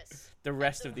asparagus. The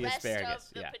rest of the asparagus. Rest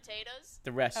of the Yeah. potatoes.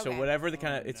 The rest. So Okay. whatever the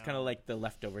kind of, it's no. kind of like the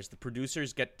leftovers. The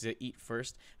producers get to eat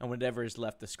first, and whatever is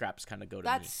left, the scraps kind of go to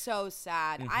That's me. so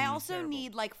sad. I also Terrible.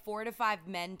 need like 4 to 5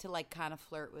 men to like kind of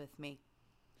flirt with me.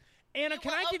 Anna,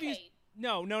 can I give you? okay.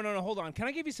 No. Hold on. Can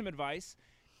I give you some advice?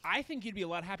 I think you'd be a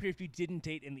lot happier if you didn't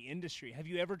date in the industry. Have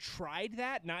you ever tried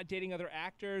that? Not dating other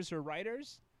actors or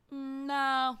writers?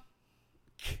 No.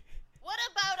 What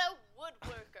about a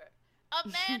woodworker? A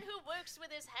man who works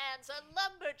with his hands, a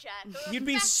lumberjack, or a You'd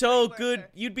be factory so worker. good.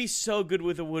 You'd be so good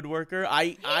with a woodworker.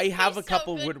 I be have a so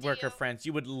couple good to woodworker you. friends.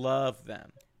 You would love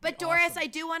them. But Doris, I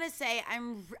do want to say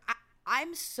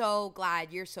I'm so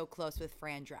glad you're so close with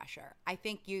Fran Drescher. I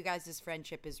think you guys'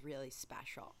 friendship is really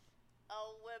special.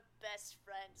 Oh, we're best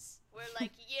friends. We're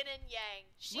like yin and yang.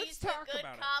 Let's She's the talk good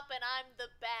about it. cop and I'm the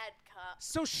bad cop.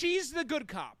 So she's the good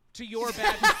cop to your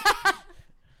bad cop.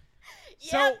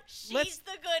 So, Yep, let's- she's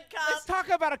the good cop. Let's talk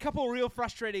about a couple real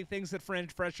frustrating things that Fran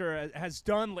Drescher has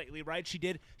done lately, right?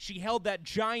 She held that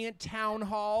giant town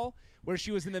hall where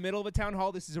she was in the middle of a town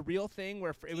hall. This is a real thing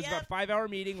where it was about a 5-hour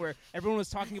meeting where everyone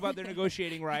was talking about their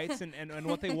negotiating rights and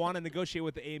what they want to negotiate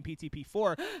with the AMPTP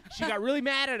for. She got really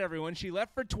mad at everyone. She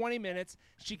left for 20 minutes.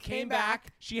 She came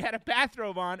back. She had a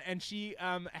bathrobe on, and she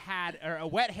had a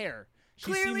wet hair. She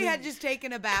Clearly seemed- had just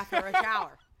taken a bath or a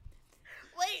shower.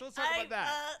 Wait, So let's talk about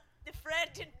that. The friend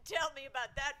didn't tell me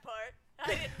about that part. I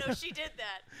didn't know she did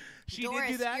that. She Doris,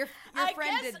 did do that? Your I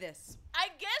friend guess- did this. I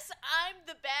guess I'm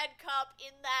the bad cop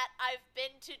in that I've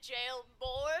been to jail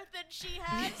more than she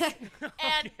has,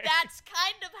 and that's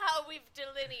kind of how we've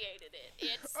delineated it.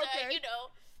 It's Okay.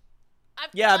 I've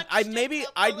Yeah, punched I'd a maybe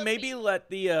couple of people. let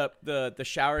the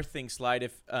shower thing slide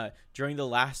if during the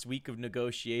last week of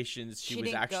negotiations she was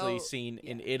didn't actually go- seen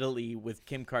in Italy with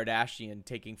Kim Kardashian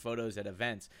taking photos at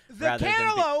events. The rather than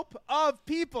cantaloupe of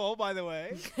people, by the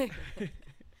way.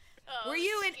 Oh, Were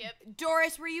you Skip.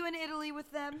 Doris? Were you in Italy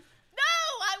with them? No,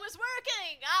 I was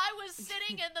working. I was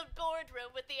sitting in the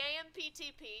boardroom with the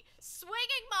AMPTP,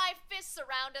 swinging my fists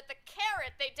around at the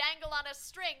carrot they dangle on a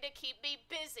string to keep me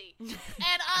busy.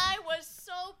 And I was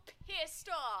so pissed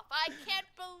off. I can't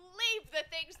believe the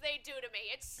things they do to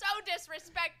me. It's so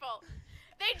disrespectful.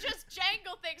 They just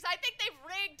jangle things. I think they've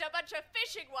rigged a bunch of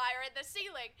fishing wire in the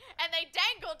ceiling, and they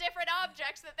dangle different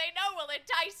objects that they know will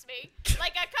entice me,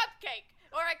 like a cupcake,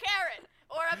 or a carrot,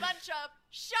 or a bunch of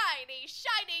shiny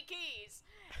keys.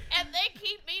 And they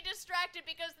keep me distracted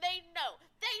because they know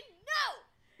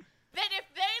that if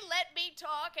they let me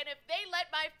talk and if they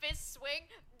let my fists swing,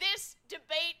 this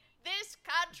debate, this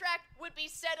contract would be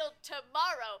settled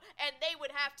tomorrow, and they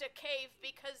would have to cave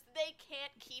because they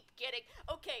can't keep getting...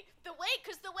 Okay, the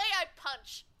way I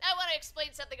punch... I want to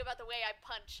explain something about the way I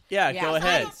punch. Yeah, Yeah, go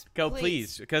ahead. please. Go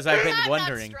please, because I've been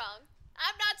wondering.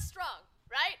 I'm not strong,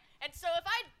 right? And so if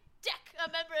I deck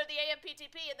a member of the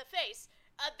AMPTP in the face,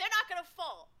 they're not going to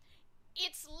fall.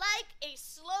 It's like a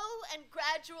slow and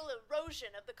gradual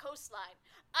erosion of the coastline.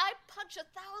 I punch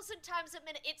 1,000 times a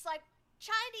minute. It's like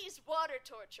Chinese water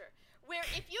torture, where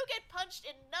if you get punched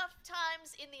enough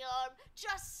times in the arm,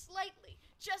 just slightly,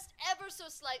 just ever so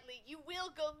slightly, you will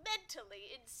go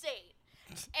mentally insane.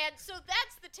 And so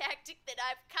that's the tactic that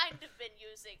I've kind of been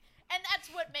using. And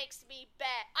that's what makes me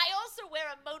bad. I also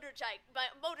wear a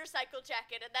motorcycle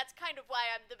jacket, and that's kind of why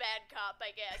I'm the bad cop,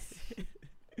 I guess.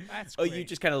 That's Oh, great. you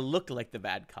just kind of look like the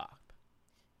bad cop.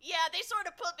 Yeah, they sort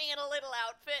of put me in a little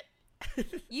outfit.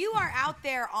 You are out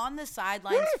there on the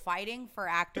sidelines fighting for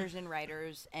actors and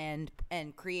writers and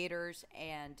creators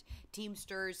and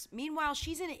teamsters. Meanwhile,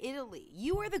 she's in Italy.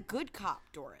 You are the good cop,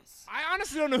 Doris. I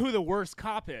honestly don't know who the worst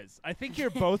cop is. I think you're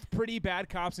both pretty bad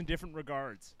cops in different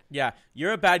regards. Yeah,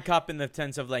 you're a bad cop in the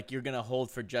sense of like you're gonna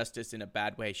hold for justice in a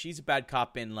bad way. She's a bad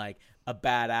cop in like a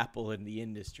bad apple in the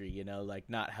industry, like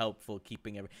not helpful,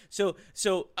 keeping every. So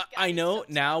I know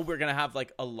now we're gonna have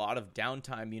like a lot of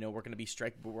downtime. We're gonna be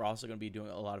striking, but we're also gonna be doing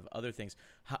a lot of other things.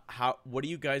 What are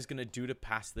you guys gonna do to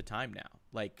pass the time now?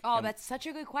 Like, That's such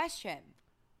a good question.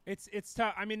 It's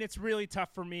tough. I mean, it's really tough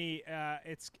for me.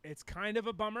 It's kind of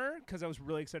a bummer because I was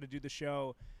really excited to do the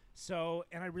show.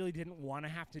 And I really didn't want to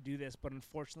have to do this, but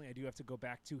unfortunately, I do have to go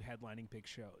back to headlining big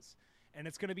shows, and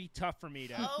it's going to be tough for me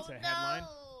to headline.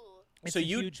 It's so a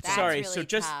you huge That's sorry, really so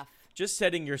tough. just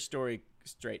setting your story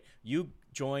straight. You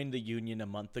joined the union a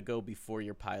month ago before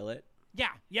your pilot. Yeah.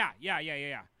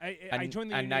 I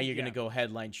joined the and now union, you're going yeah. to go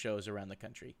headline shows around the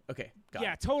country. Okay, got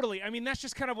Yeah, it. totally. I mean, that's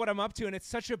just kind of what I'm up to, and it's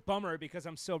such a bummer because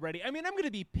I'm so ready. I mean, I'm going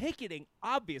to be picketing.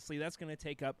 Obviously, that's going to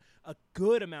take up a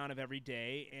good amount of every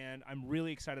day, and I'm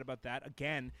really excited about that.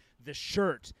 Again, the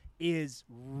shirt is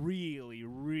really,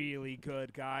 really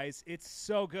good, guys. It's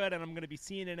so good, and I'm going to be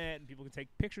seen in it, and people can take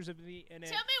pictures of me in it.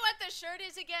 Tell me what the shirt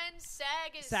is again.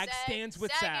 SAG is SAG stands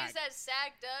with SAG. SAG is as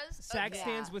SAG does. SAG Okay.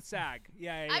 stands with SAG.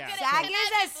 Yeah. I'm gonna, SAG can is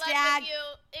I as be blunt SAG. with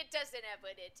you? It doesn't have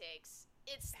what it takes.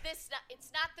 It's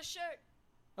not the shirt.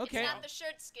 Okay, It's not the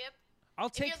shirt, Skip. I'll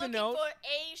If take you're the looking note. for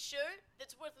a shirt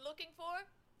that's worth looking for,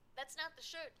 that's not the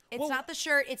shirt. It's Well- not the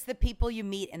shirt. It's the people you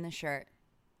meet in the shirt.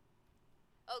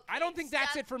 Okay, I don't think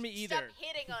that's stop- it for me either. Stop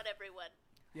hitting on everyone.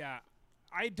 Yeah.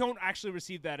 I don't actually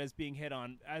receive that as being hit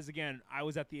on. As again, I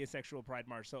was at the Asexual Pride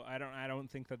March, so I don't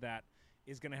think that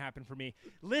is going to happen for me.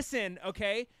 Listen,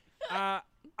 okay?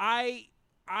 I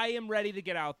am ready to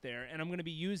get out there, and I'm going to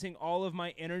be using all of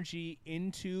my energy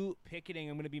into picketing.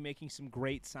 I'm going to be making some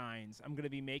great signs. I'm going to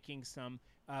be making some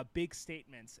big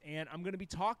statements, and I'm going to be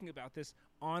talking about this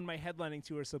on my headlining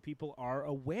tour so people are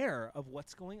aware of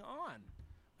what's going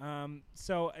on.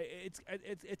 So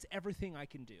it's everything I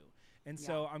can do. And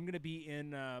so I'm going to be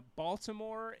in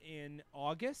Baltimore in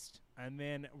August, and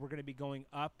then we're going to be going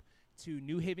up to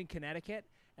New Haven, Connecticut,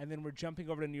 and then we're jumping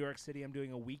over to New York City. I'm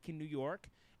doing a week in New York,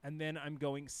 and then I'm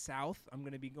going south. I'm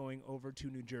going to be going over to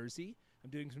New Jersey.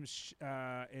 I'm doing some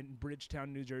in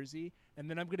Bridgetown, New Jersey, and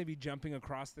then I'm going to be jumping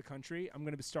across the country. I'm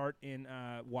going to start in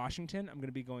Washington. I'm going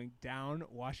to be going down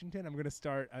Washington. I'm going to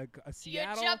start a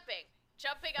Seattle. You're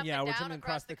jumping up and we're down jumping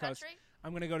across the coast. country.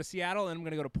 I'm going to go to Seattle, and I'm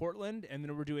going to go to Portland, and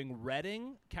then we're doing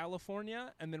Redding,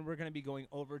 California, and then we're going to be going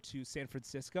over to San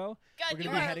Francisco. God, we're you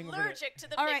gonna be are heading allergic to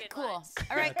the All right, picket cool. lines.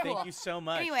 All right, cool. Thank you so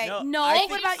much. Anyway, no, Noel, I what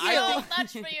think- about I you? so think-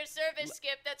 much for your service,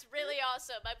 Skip. That's really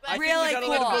awesome. I'm glad I think Really we gotta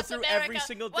let him cool. go Across through America. every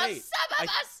single Well, date. some of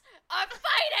us are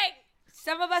fighting.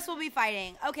 Some of us will be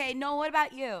fighting. Okay, Noel, what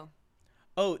about you?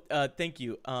 Oh, thank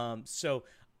you. So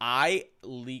I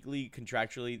legally,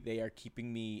 contractually, they are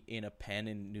keeping me in a pen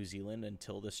in New Zealand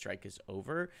until the strike is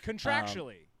over.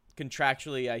 Contractually.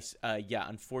 Contractually,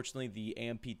 unfortunately, the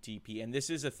AMPTP, and this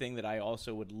is a thing that I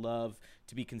also would love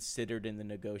to be considered in the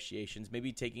negotiations,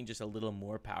 maybe taking just a little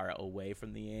more power away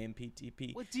from the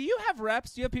AMPTP. Well, do you have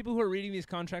reps? Do you have people who are reading these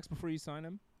contracts before you sign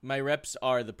them? My reps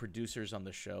are the producers on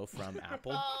the show from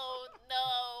Apple. Oh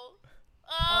no!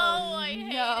 Oh, I hate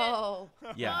it.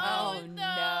 Yeah. Oh, Oh,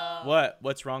 no! no.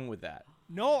 What's wrong with that?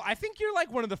 No, I think you're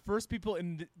like one of the first people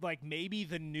in maybe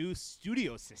the new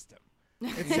studio system.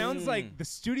 It sounds like the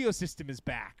studio system is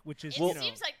back, which is It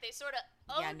seems like they sort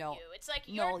of own Yeah, no. you. It's like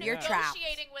you're No, you're trapped.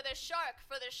 negotiating with a shark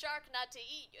for the shark not to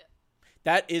eat you.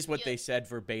 That is what Yeah. they said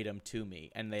verbatim to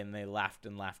me, and then they laughed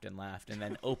and laughed and laughed, and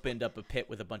then opened up a pit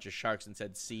with a bunch of sharks and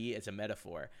said, "See, it's a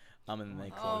metaphor." And then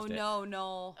they Oh, closed it. no,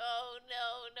 no. Oh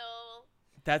no!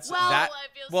 That's Well, that. I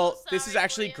feel Well, so this is sorry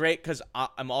actually for you. great because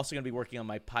I'm also going to be working on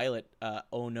my pilot,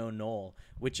 "Oh No Noel,"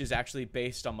 which is actually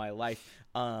based on my life.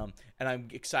 And I'm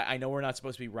excited. I know we're not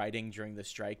supposed to be writing during the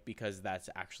strike because that's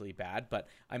actually bad, but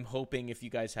I'm hoping if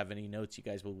you guys have any notes, you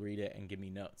guys will read it and give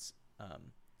me notes.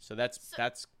 So that's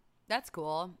That's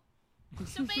cool.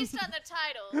 So based on the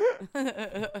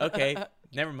title, okay.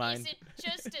 Never mind. is it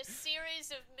just a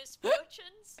series of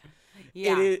misfortunes?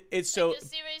 Yeah. It's so Like a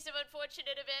series of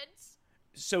unfortunate events?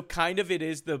 so kind of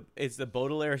it's the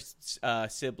Baudelaire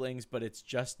siblings, but it's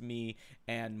just me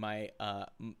and my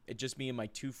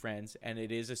two friends, and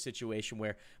it is a situation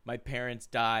where my parents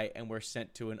die and we're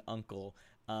sent to an uncle,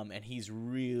 and he's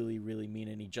really, really mean,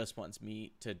 and he just wants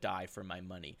me to die for my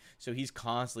money. So he's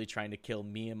constantly trying to kill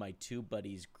me and my two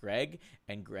buddies, Greg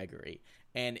and Gregory.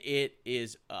 And it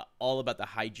is all about the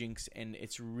hijinks, and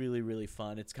it's really, really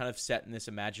fun. It's kind of set in this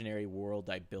imaginary world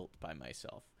I built by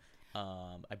myself.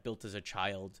 I built as a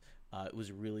child. It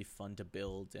was really fun to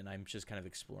build, and I'm just kind of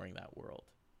exploring that world.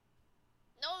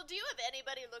 No, do you have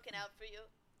anybody looking out for you?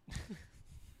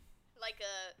 like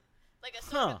a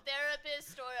sort of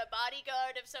therapist or a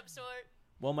bodyguard of some sort?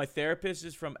 Well, my therapist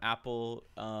is from Apple.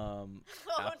 Oh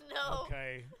no.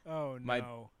 Okay. Oh,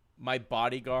 no. My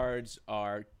bodyguards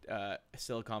are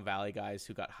Silicon Valley guys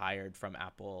who got hired from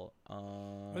Apple.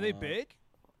 Are they big?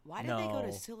 Why did they go to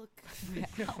No. Silicon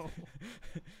No.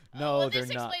 No, well, they're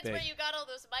this not explains big. where you got all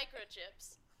those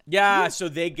microchips. Yeah, so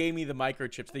they gave me the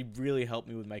microchips. They really helped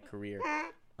me with my career.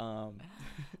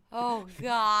 Oh,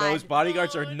 God. Those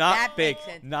bodyguards are That not big, makes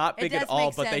sense. not It big does at all,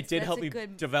 make but they sense. did That's help a me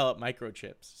good- develop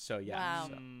microchips. So yeah. Wow.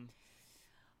 so.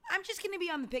 I'm just going to be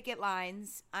on the picket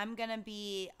lines. I'm going to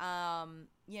be,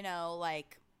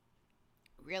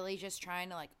 really just trying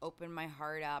to, open my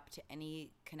heart up to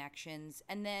any connections.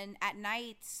 And then at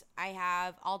nights,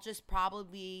 I'll just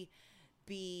probably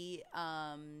be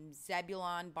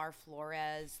Zebulon Bar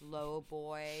Flores, Low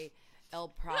Boy, El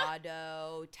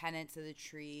Prado, Tenants of the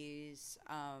Trees,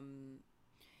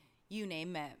 you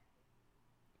name it.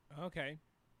 Okay.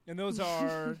 And those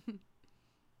are...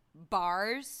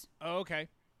 Bars. Oh, okay.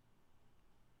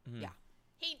 Yeah.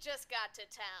 He just got to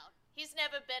town. He's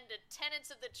never been to Tenants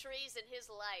of the Trees in his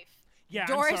life. Yeah, I'm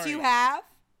Doris, sorry. you have?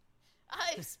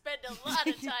 I've spent a lot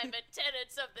of time at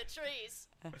Tenants of the Trees.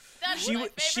 That's She my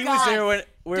favorite. she was there where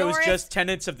it was Doris- just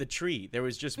tenants of the tree. There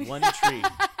was just one tree.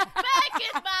 Back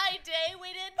in my day, we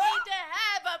didn't need to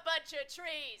have a bunch of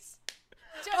trees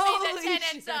to be the Holy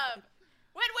tenants shit. of.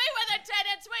 When we were the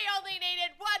tenants, we only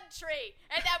needed one tree,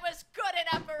 and that was good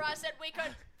enough for us, and we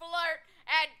could flirt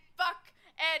and fuck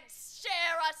and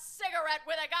share a cigarette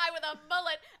with a guy with a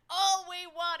mullet. All we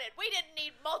wanted. We didn't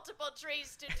need multiple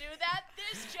trees to do that.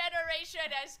 This generation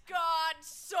has gone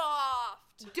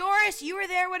soft. Doris, you were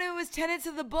there when it was Tenants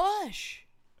of the Bush.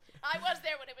 I was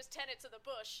there when it was Tenants of the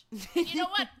Bush. And you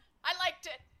know what? I liked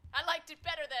it. I liked it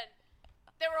better then.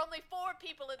 There were only 4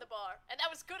 people in the bar, and that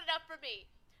was good enough for me.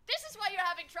 This is why you're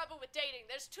having trouble with dating.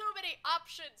 There's too many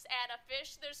options, Anna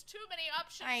Fish. There's too many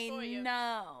options for you.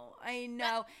 I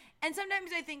know. And sometimes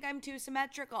I think I'm too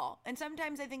symmetrical. And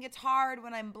sometimes I think it's hard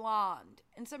when I'm blonde.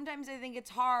 And sometimes I think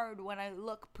it's hard when I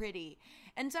look pretty.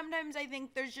 And sometimes I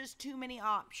think there's just too many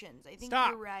options. I think Stop.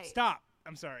 you're right. Stop.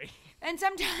 I'm sorry. And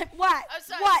sometimes what? I'm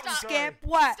sorry, What, stop. Skip?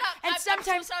 What? Stop. And I'm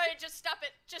sometimes so sorry. Just stop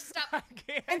it. Just stop. I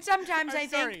can't. and sometimes I'm I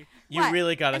think sorry. You what?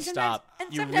 really gotta And sometimes- stop.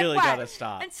 and You sometimes really what? gotta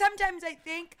stop. And sometimes I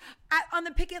think on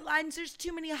the picket lines there's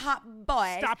too many hot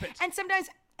boys. Stop it. And sometimes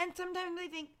I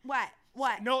think what?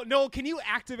 What? No, can you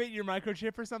activate your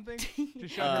microchip or something? To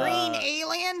show Green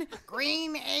alien.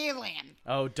 Green alien.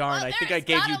 Oh darn! Well, I think there I is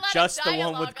gave not you a lot of just the one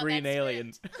dialogue with on green that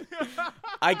aliens.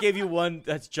 I gave you one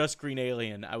that's just green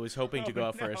alien. I was hoping to go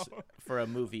out no. for a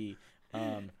movie.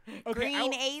 Okay,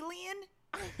 Green alien.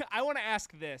 I want to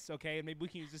ask this, okay, and maybe we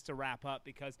can use this to wrap up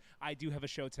because I do have a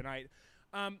show tonight.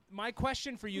 My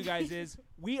question for you guys is: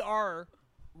 we are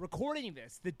recording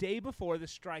this the day before the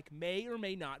strike may or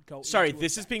may not go. Sorry, into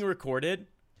this is effect. being recorded.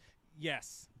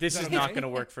 Yes. This that is okay? not going to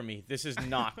work for me. This is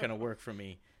not going to work for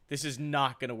me. This is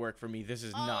not going to work for me. This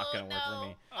is not going to work for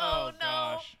me. Oh, no.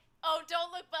 gosh. Oh,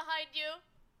 don't look behind you.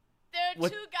 There are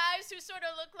What? two guys who sort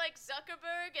of look like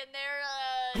Zuckerberg, and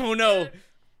they're Oh no!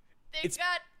 they've It's-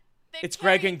 got. They're it's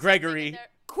Greg and carrying something Gregory. in their-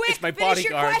 Quick, It's my finish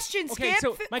your bodyguard. question, Okay, Skip.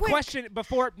 so my Quick. question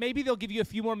before maybe they'll give you a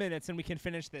few more minutes and we can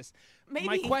finish this. My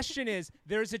Maybe. question is: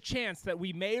 there's a chance that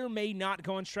we may or may not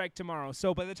go on strike tomorrow.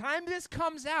 So by the time this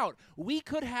comes out, we're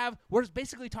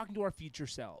basically talking to our future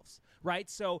selves, right?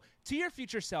 So to your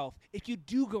future self, if you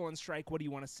do go on strike, what do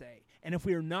you want to say? And if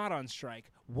we are not on strike,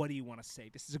 what do you want to say?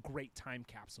 This is a great time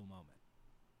capsule moment.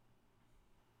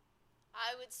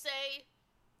 I would say,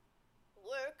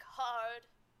 work hard,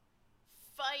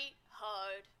 fight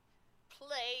hard,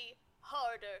 play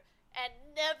harder, and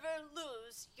never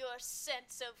lose your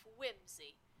sense of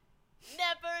whimsy.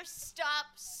 Never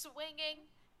stop swinging,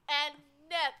 and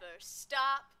never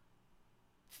stop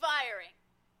firing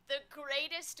the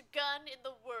greatest gun in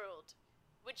the world,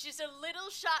 which is a little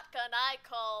shotgun I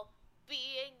call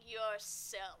being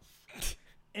yourself.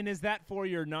 And is that for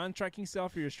your non-striking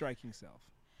self or your striking self?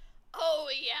 Oh,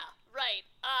 yeah, right.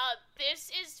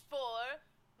 This is for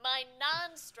my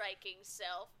non-striking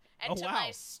self, and Oh, to wow.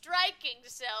 my striking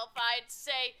self, I'd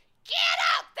say, get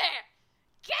out there!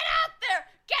 Get out there!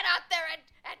 Get out there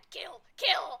and kill,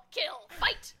 kill, kill,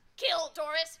 fight! Kill,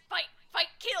 Doris, fight,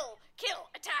 fight, kill, kill,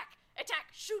 attack, attack,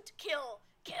 shoot, kill,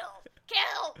 kill,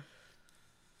 kill!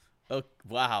 Oh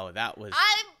wow, that was.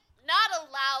 I'm not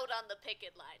allowed on the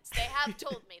picket lines. They have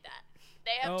told me that.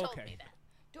 They have told Okay. me that.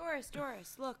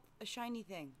 Doris, look, a shiny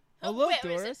thing. Oh, look, Where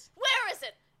is Doris. it? Where is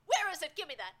it? Where is it? Give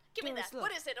me that. Give me Doris, that. look.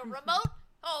 What is it? A remote?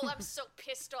 Oh, I'm so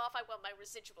pissed off. I want my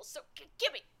residuals. So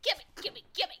give me.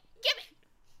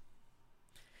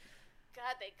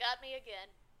 God, they got me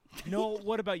again. No,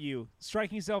 what about you?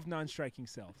 Striking self, non-striking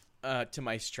self? To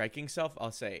my striking self,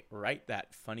 I'll say, write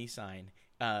that funny sign.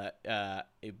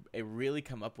 It really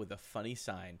come up with a funny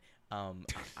sign.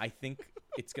 I think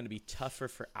it's going to be tougher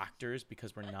for actors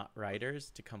because we're not writers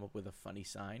to come up with a funny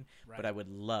sign. Right. But I would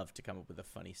love to come up with a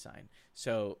funny sign.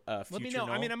 So, Let me future know. I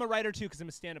Noel- mean, I'm a writer too because I'm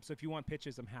a stand-up. So if you want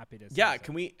pitches, I'm happy to. Yeah,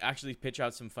 can we actually pitch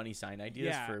out some funny sign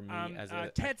ideas Yeah. for me as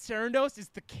a Ted Sarandos is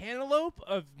the cantaloupe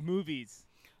of movies.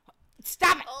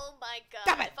 Stop it. Oh my God.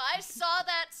 Stop it. If I saw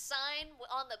that sign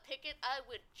on the picket, I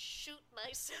would shoot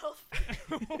myself.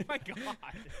 Oh my god.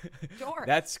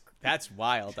 Doris. That's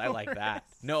wild. I like that.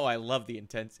 No, I love the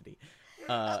intensity.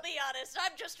 I'll be honest.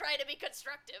 I'm just trying to be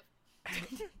constructive.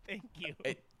 Thank you.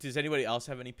 Does anybody else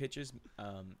have any pitches?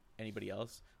 Anybody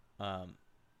else?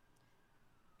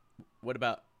 What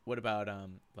about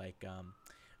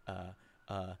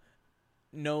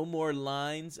no more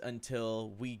lines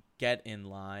until we get in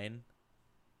line?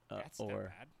 That's not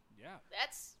or bad. Yeah.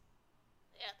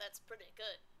 That's pretty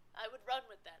good. I would run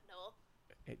with that, Noel.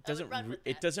 it doesn't run with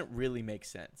it that. doesn't really make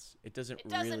sense. It doesn't It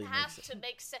doesn't really have make sense. to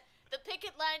make sense. The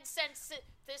picket line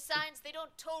the signs, they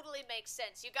don't totally make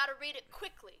sense. You got to read it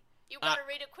quickly. You got to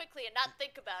read it quickly and not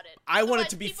think about it. I want it Otherwise,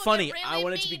 to be people funny. get I really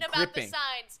want it to be mean about gripping. the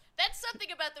signs. That's something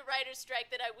about the writer's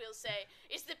strike that I will say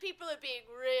is that people are being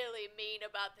really mean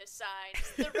about the signs.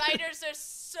 The writers are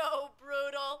so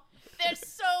brutal. They're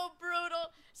so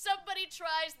brutal. Somebody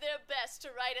tries their best to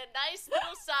write a nice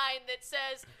little sign that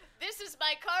says, "This is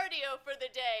my cardio for the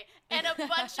day," and a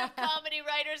bunch of comedy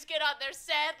writers get on their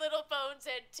sad little phones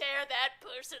and tear that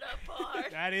person apart.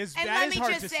 That is And that let is me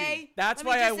hard just to say, see. That's let me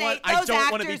why I just say, want. I those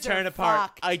don't want to be actors torn are apart.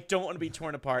 fucked. I don't want to be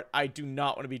torn apart. I do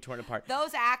not want to be torn apart.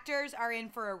 Those actors are in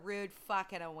for a rude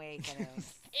fucking awakening.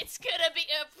 It's gonna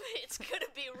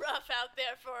be rough out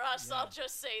there for us. I'll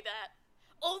just say that.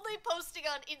 Only posting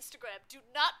on Instagram. Do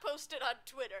not post it on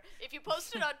Twitter. If you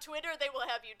post it on Twitter, they will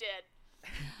have you dead.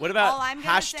 What about All I'm gonna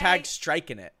hashtag say-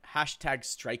 striking it? Hashtag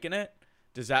striking it.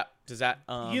 Does that?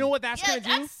 You know what that's Yeah,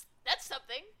 gonna do? that's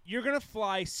something. You're gonna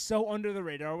fly so under the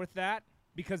radar with that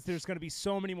because there's going to be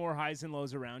so many more highs and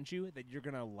lows around you that you're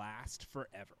going to last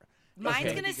forever. Mine's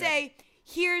Okay. going to say,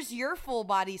 here's your full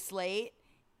body slate.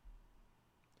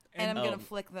 And I'm going to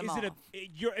flick them off.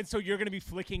 And so you're going to be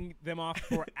flicking them off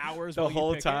for hours The while you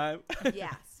whole pick it? time.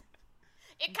 Yes.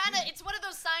 It's one of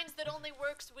those signs that only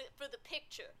works for the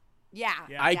picture. Yeah.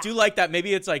 I do like that.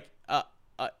 Maybe it's like,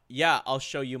 yeah, I'll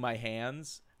show you my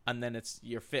hands, and then it's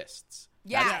your fists.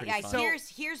 Yeah, That's pretty yeah. fun.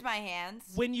 Here's my hands.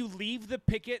 When you leave the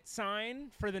picket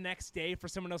sign for the next day for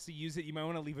someone else to use it, you might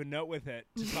want to leave a note with it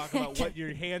to talk about what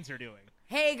your hands are doing.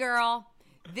 Hey, girl,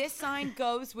 this sign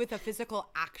goes with a physical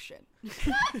action.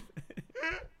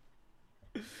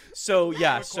 So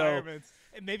yeah, so Requirements.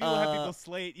 And maybe we'll have people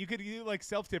slate. You could do like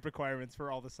self-tip requirements for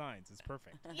all the signs. It's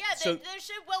perfect. Yeah, So-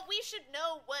 we should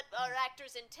know what our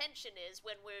actor's intention is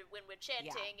when we're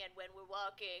chanting and when we're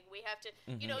walking. We have to,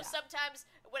 sometimes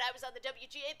when I was on the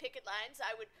WGA picket lines,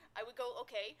 I would go,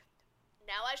 okay,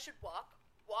 now I should walk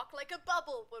like a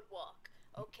bubble would walk.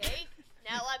 Okay,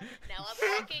 now I'm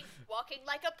walking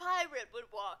like a pirate would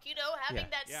walk. Having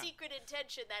that secret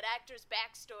intention, that actor's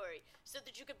backstory, so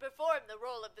that you can perform the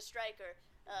role of the striker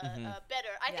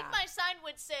better. I think my sign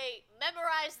would say,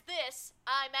 "Memorize this.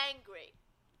 I'm angry."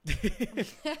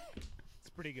 It's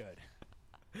pretty good.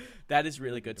 that is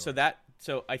really good.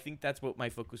 So I think that's what my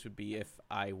focus would be if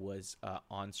I was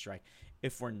on strike.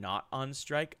 If we're not on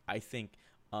strike, I think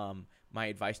my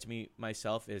advice to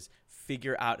myself is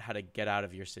figure out how to get out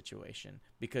of your situation,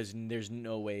 because there's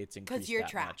no way it's increased Because you're that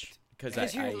trapped. much.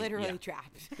 Because you're literally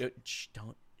trapped.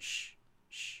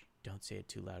 Don't say it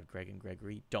too loud, Greg and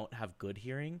Gregory. Don't have good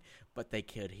hearing, but they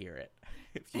could hear it.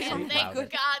 If you say And it thank louder.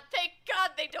 God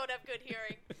they don't have good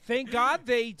hearing. Thank God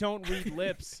they don't read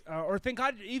lips, or thank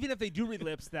God even if they do read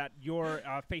lips, that your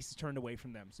face is turned away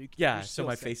from them. So Yeah, you're so still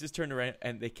my safe. face is turned around,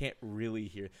 and they can't really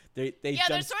hear. They're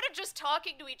sort of just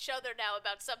talking to each other now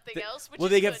about something else. Which well,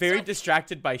 is they get good. very So-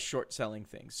 distracted by short selling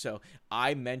things. So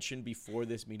I mentioned before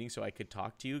this meeting, so I could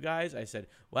talk to you guys. I said,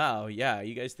 "Wow, yeah, are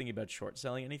you guys thinking about short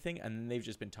selling anything?" And then they've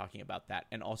just been talking about that,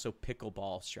 and also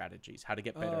pickleball strategies, how to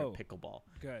get better Oh, at pickleball.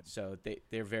 good. So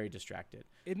they're very distracted.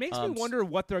 It makes me wonder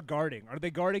what they're guarding. Are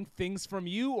they guarding things from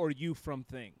you or you from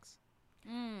things?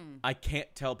 I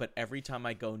can't tell, but every time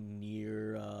I go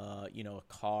near, a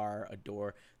car, a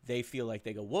door, they feel like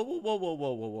they go, whoa, whoa, whoa, whoa,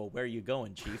 whoa, whoa, whoa, where are you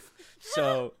going, Chief?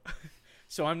 so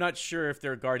I'm not sure if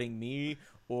they're guarding me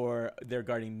or they're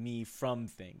guarding me from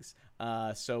things.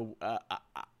 And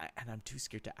I'm too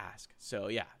scared to ask. So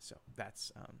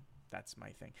that's my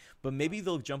thing. But maybe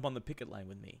they'll jump on the picket line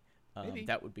with me. Maybe.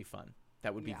 That would be fun.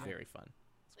 That would be very fun.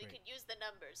 We could use the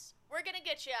numbers. We're gonna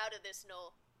get you out of this,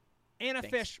 Noel. Anna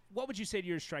Thanks. Fish, what would you say to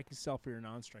your striking self or your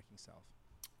non-striking self?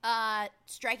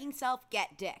 Striking self,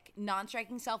 get dick.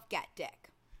 Non-striking self, get dick.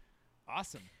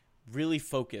 Awesome. Really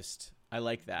focused. I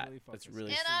like that. Really That's focused. And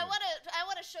really I sweet.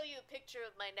 wanna show you a picture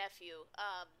of my nephew.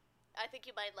 I think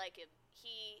you might like him.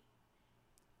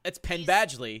 It's Penn he's-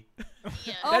 Badgley.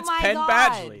 Yeah. Oh That's my Penn God.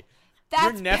 Badgley.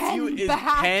 That's Your nephew Penn is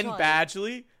Penn Badgley.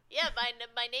 Badgley? Yeah,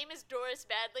 my name is Doris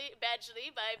Badgley.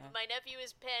 My nephew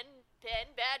is Penn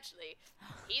Badgley.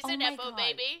 He's Oh a my nepo God.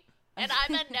 baby, and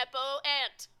I'm a nepo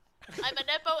aunt. I'm a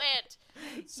nepo aunt.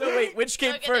 So wait, which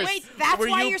came Okay, first? Wait, that's Were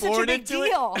why you you're such a born big into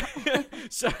deal.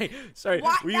 it? sorry.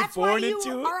 Why, Were you that's born why you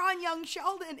into it? are on Young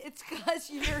Sheldon. It's because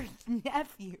you're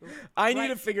nephew. I need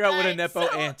to figure out what a Right, nepo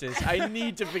so- aunt is. I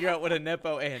need to figure out what a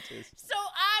nepo aunt is. So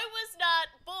I was not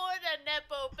born a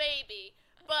nepo baby,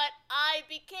 but I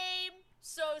became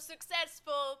so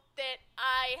successful that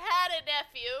I had a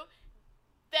nephew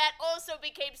that also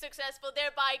became successful,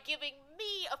 thereby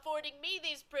affording me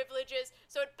these privileges.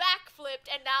 So it backflipped,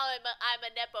 and now I'm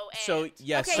a nepo aunt. So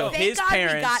yes, Okay, so thank his God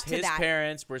we got to his that.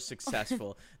 parents were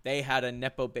successful. They had a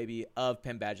nepo baby of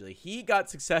Penn Badgley. He got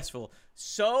successful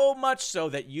so much so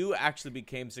that you actually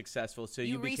became successful. So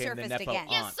you You became the resurfaced nepo again.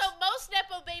 aunt. Yes, so most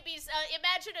nepo babies,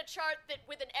 imagine a chart that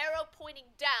with an arrow pointing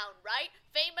down, right?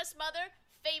 Famous mother,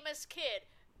 famous kid,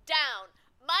 down.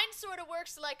 Mine sort of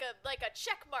works like a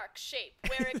check mark shape,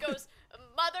 where it goes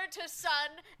mother to son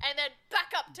and then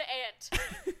back up to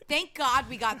aunt. Thank God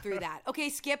we got through that. Okay,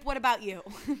 Skip, what about you?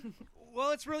 Well,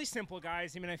 it's really simple,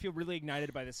 guys. I mean, I feel really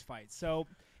ignited by this fight. So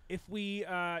if we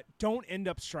don't end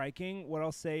up striking, what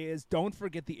I'll say is don't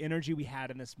forget the energy we had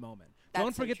in this moment. That's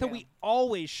Don't so forget that true. we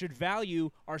always should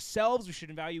value ourselves. We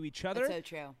should value each other. That's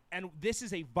so true. And this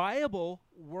is a viable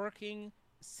working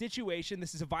situation.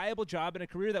 This is a viable job and a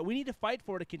career that we need to fight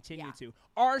for to continue Yeah. to.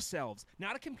 Ourselves,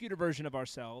 not a computer version of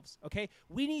ourselves, okay?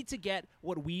 We need to get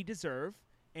what we deserve.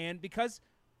 And because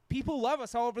People love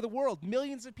us all over the world.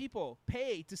 Millions of people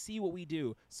pay to see what we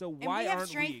do. So why And we have aren't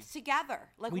strength together.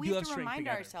 Like, We we do have have to strength remind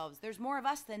together. ourselves there's more of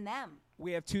us than them.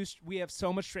 we have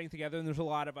so much strength together, and there's a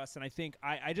lot of us. And I think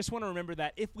I just want to remember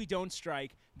that if we don't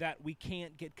strike, that we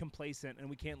can't get complacent and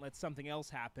we can't let something else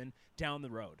happen down the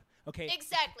road. Okay?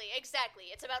 Exactly.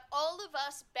 It's about all of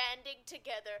us banding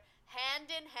together, hand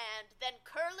in hand, then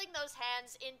curling those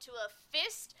hands into a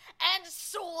fist and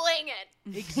swinging.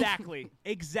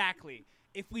 Exactly.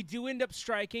 If we do end up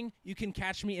striking, you can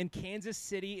catch me in Kansas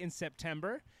City in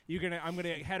September. I'm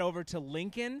gonna head over to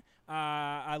Lincoln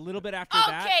a little bit after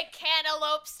that. Okay,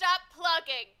 Cantaloupe, stop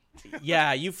plugging.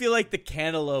 Yeah, you feel like the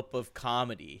cantaloupe of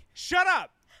comedy. Shut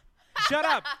up!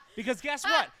 Because guess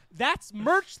what? That's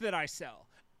merch that I sell,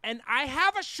 and I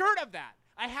have a shirt of that.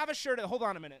 Hold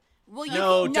on a minute. Well, you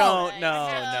No, can, don't. No.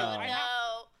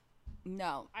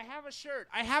 No. I have a shirt.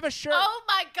 Oh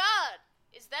my God!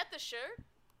 Is that the shirt?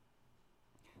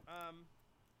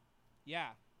 Yeah.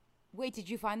 Wait, did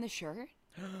you find the shirt?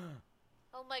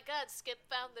 Oh my God! Skip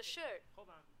found the shirt. Hold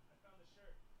on. I found the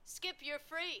shirt. Skip, you're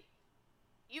free.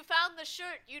 You found the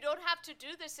shirt. You don't have to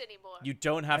do this anymore. You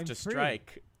don't have I'm to free.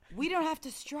 strike. We don't have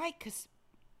to strike because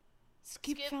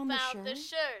Skip found the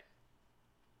shirt.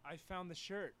 I found the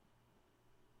shirt.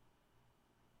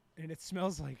 And it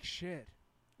smells like shit.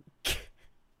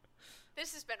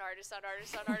 This has been Artists on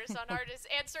Artists on Artists on Artists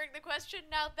answering the question.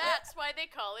 Now that's why they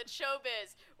call it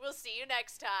showbiz. We'll see you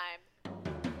next time.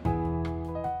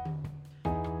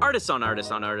 Artists on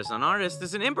Artists on Artists on Artists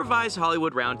is an improvised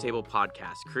Hollywood roundtable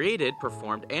podcast created,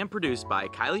 performed, and produced by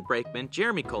Kylie Brakeman,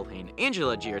 Jeremy Colhane,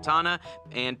 Angela Giartana,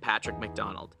 and Patrick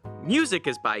McDonald. Music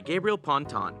is by Gabriel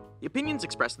Ponton. The opinions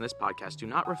expressed in this podcast do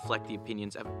not reflect the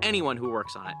opinions of anyone who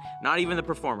works on it, not even the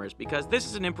performers, because this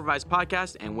is an improvised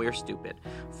podcast and we're stupid.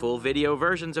 Full video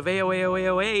versions of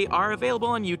AOA are available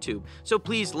on YouTube, so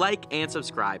please like and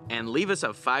subscribe, and leave us a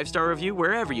 5-star review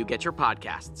wherever you get your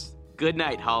podcasts. Good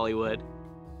night, Hollywood.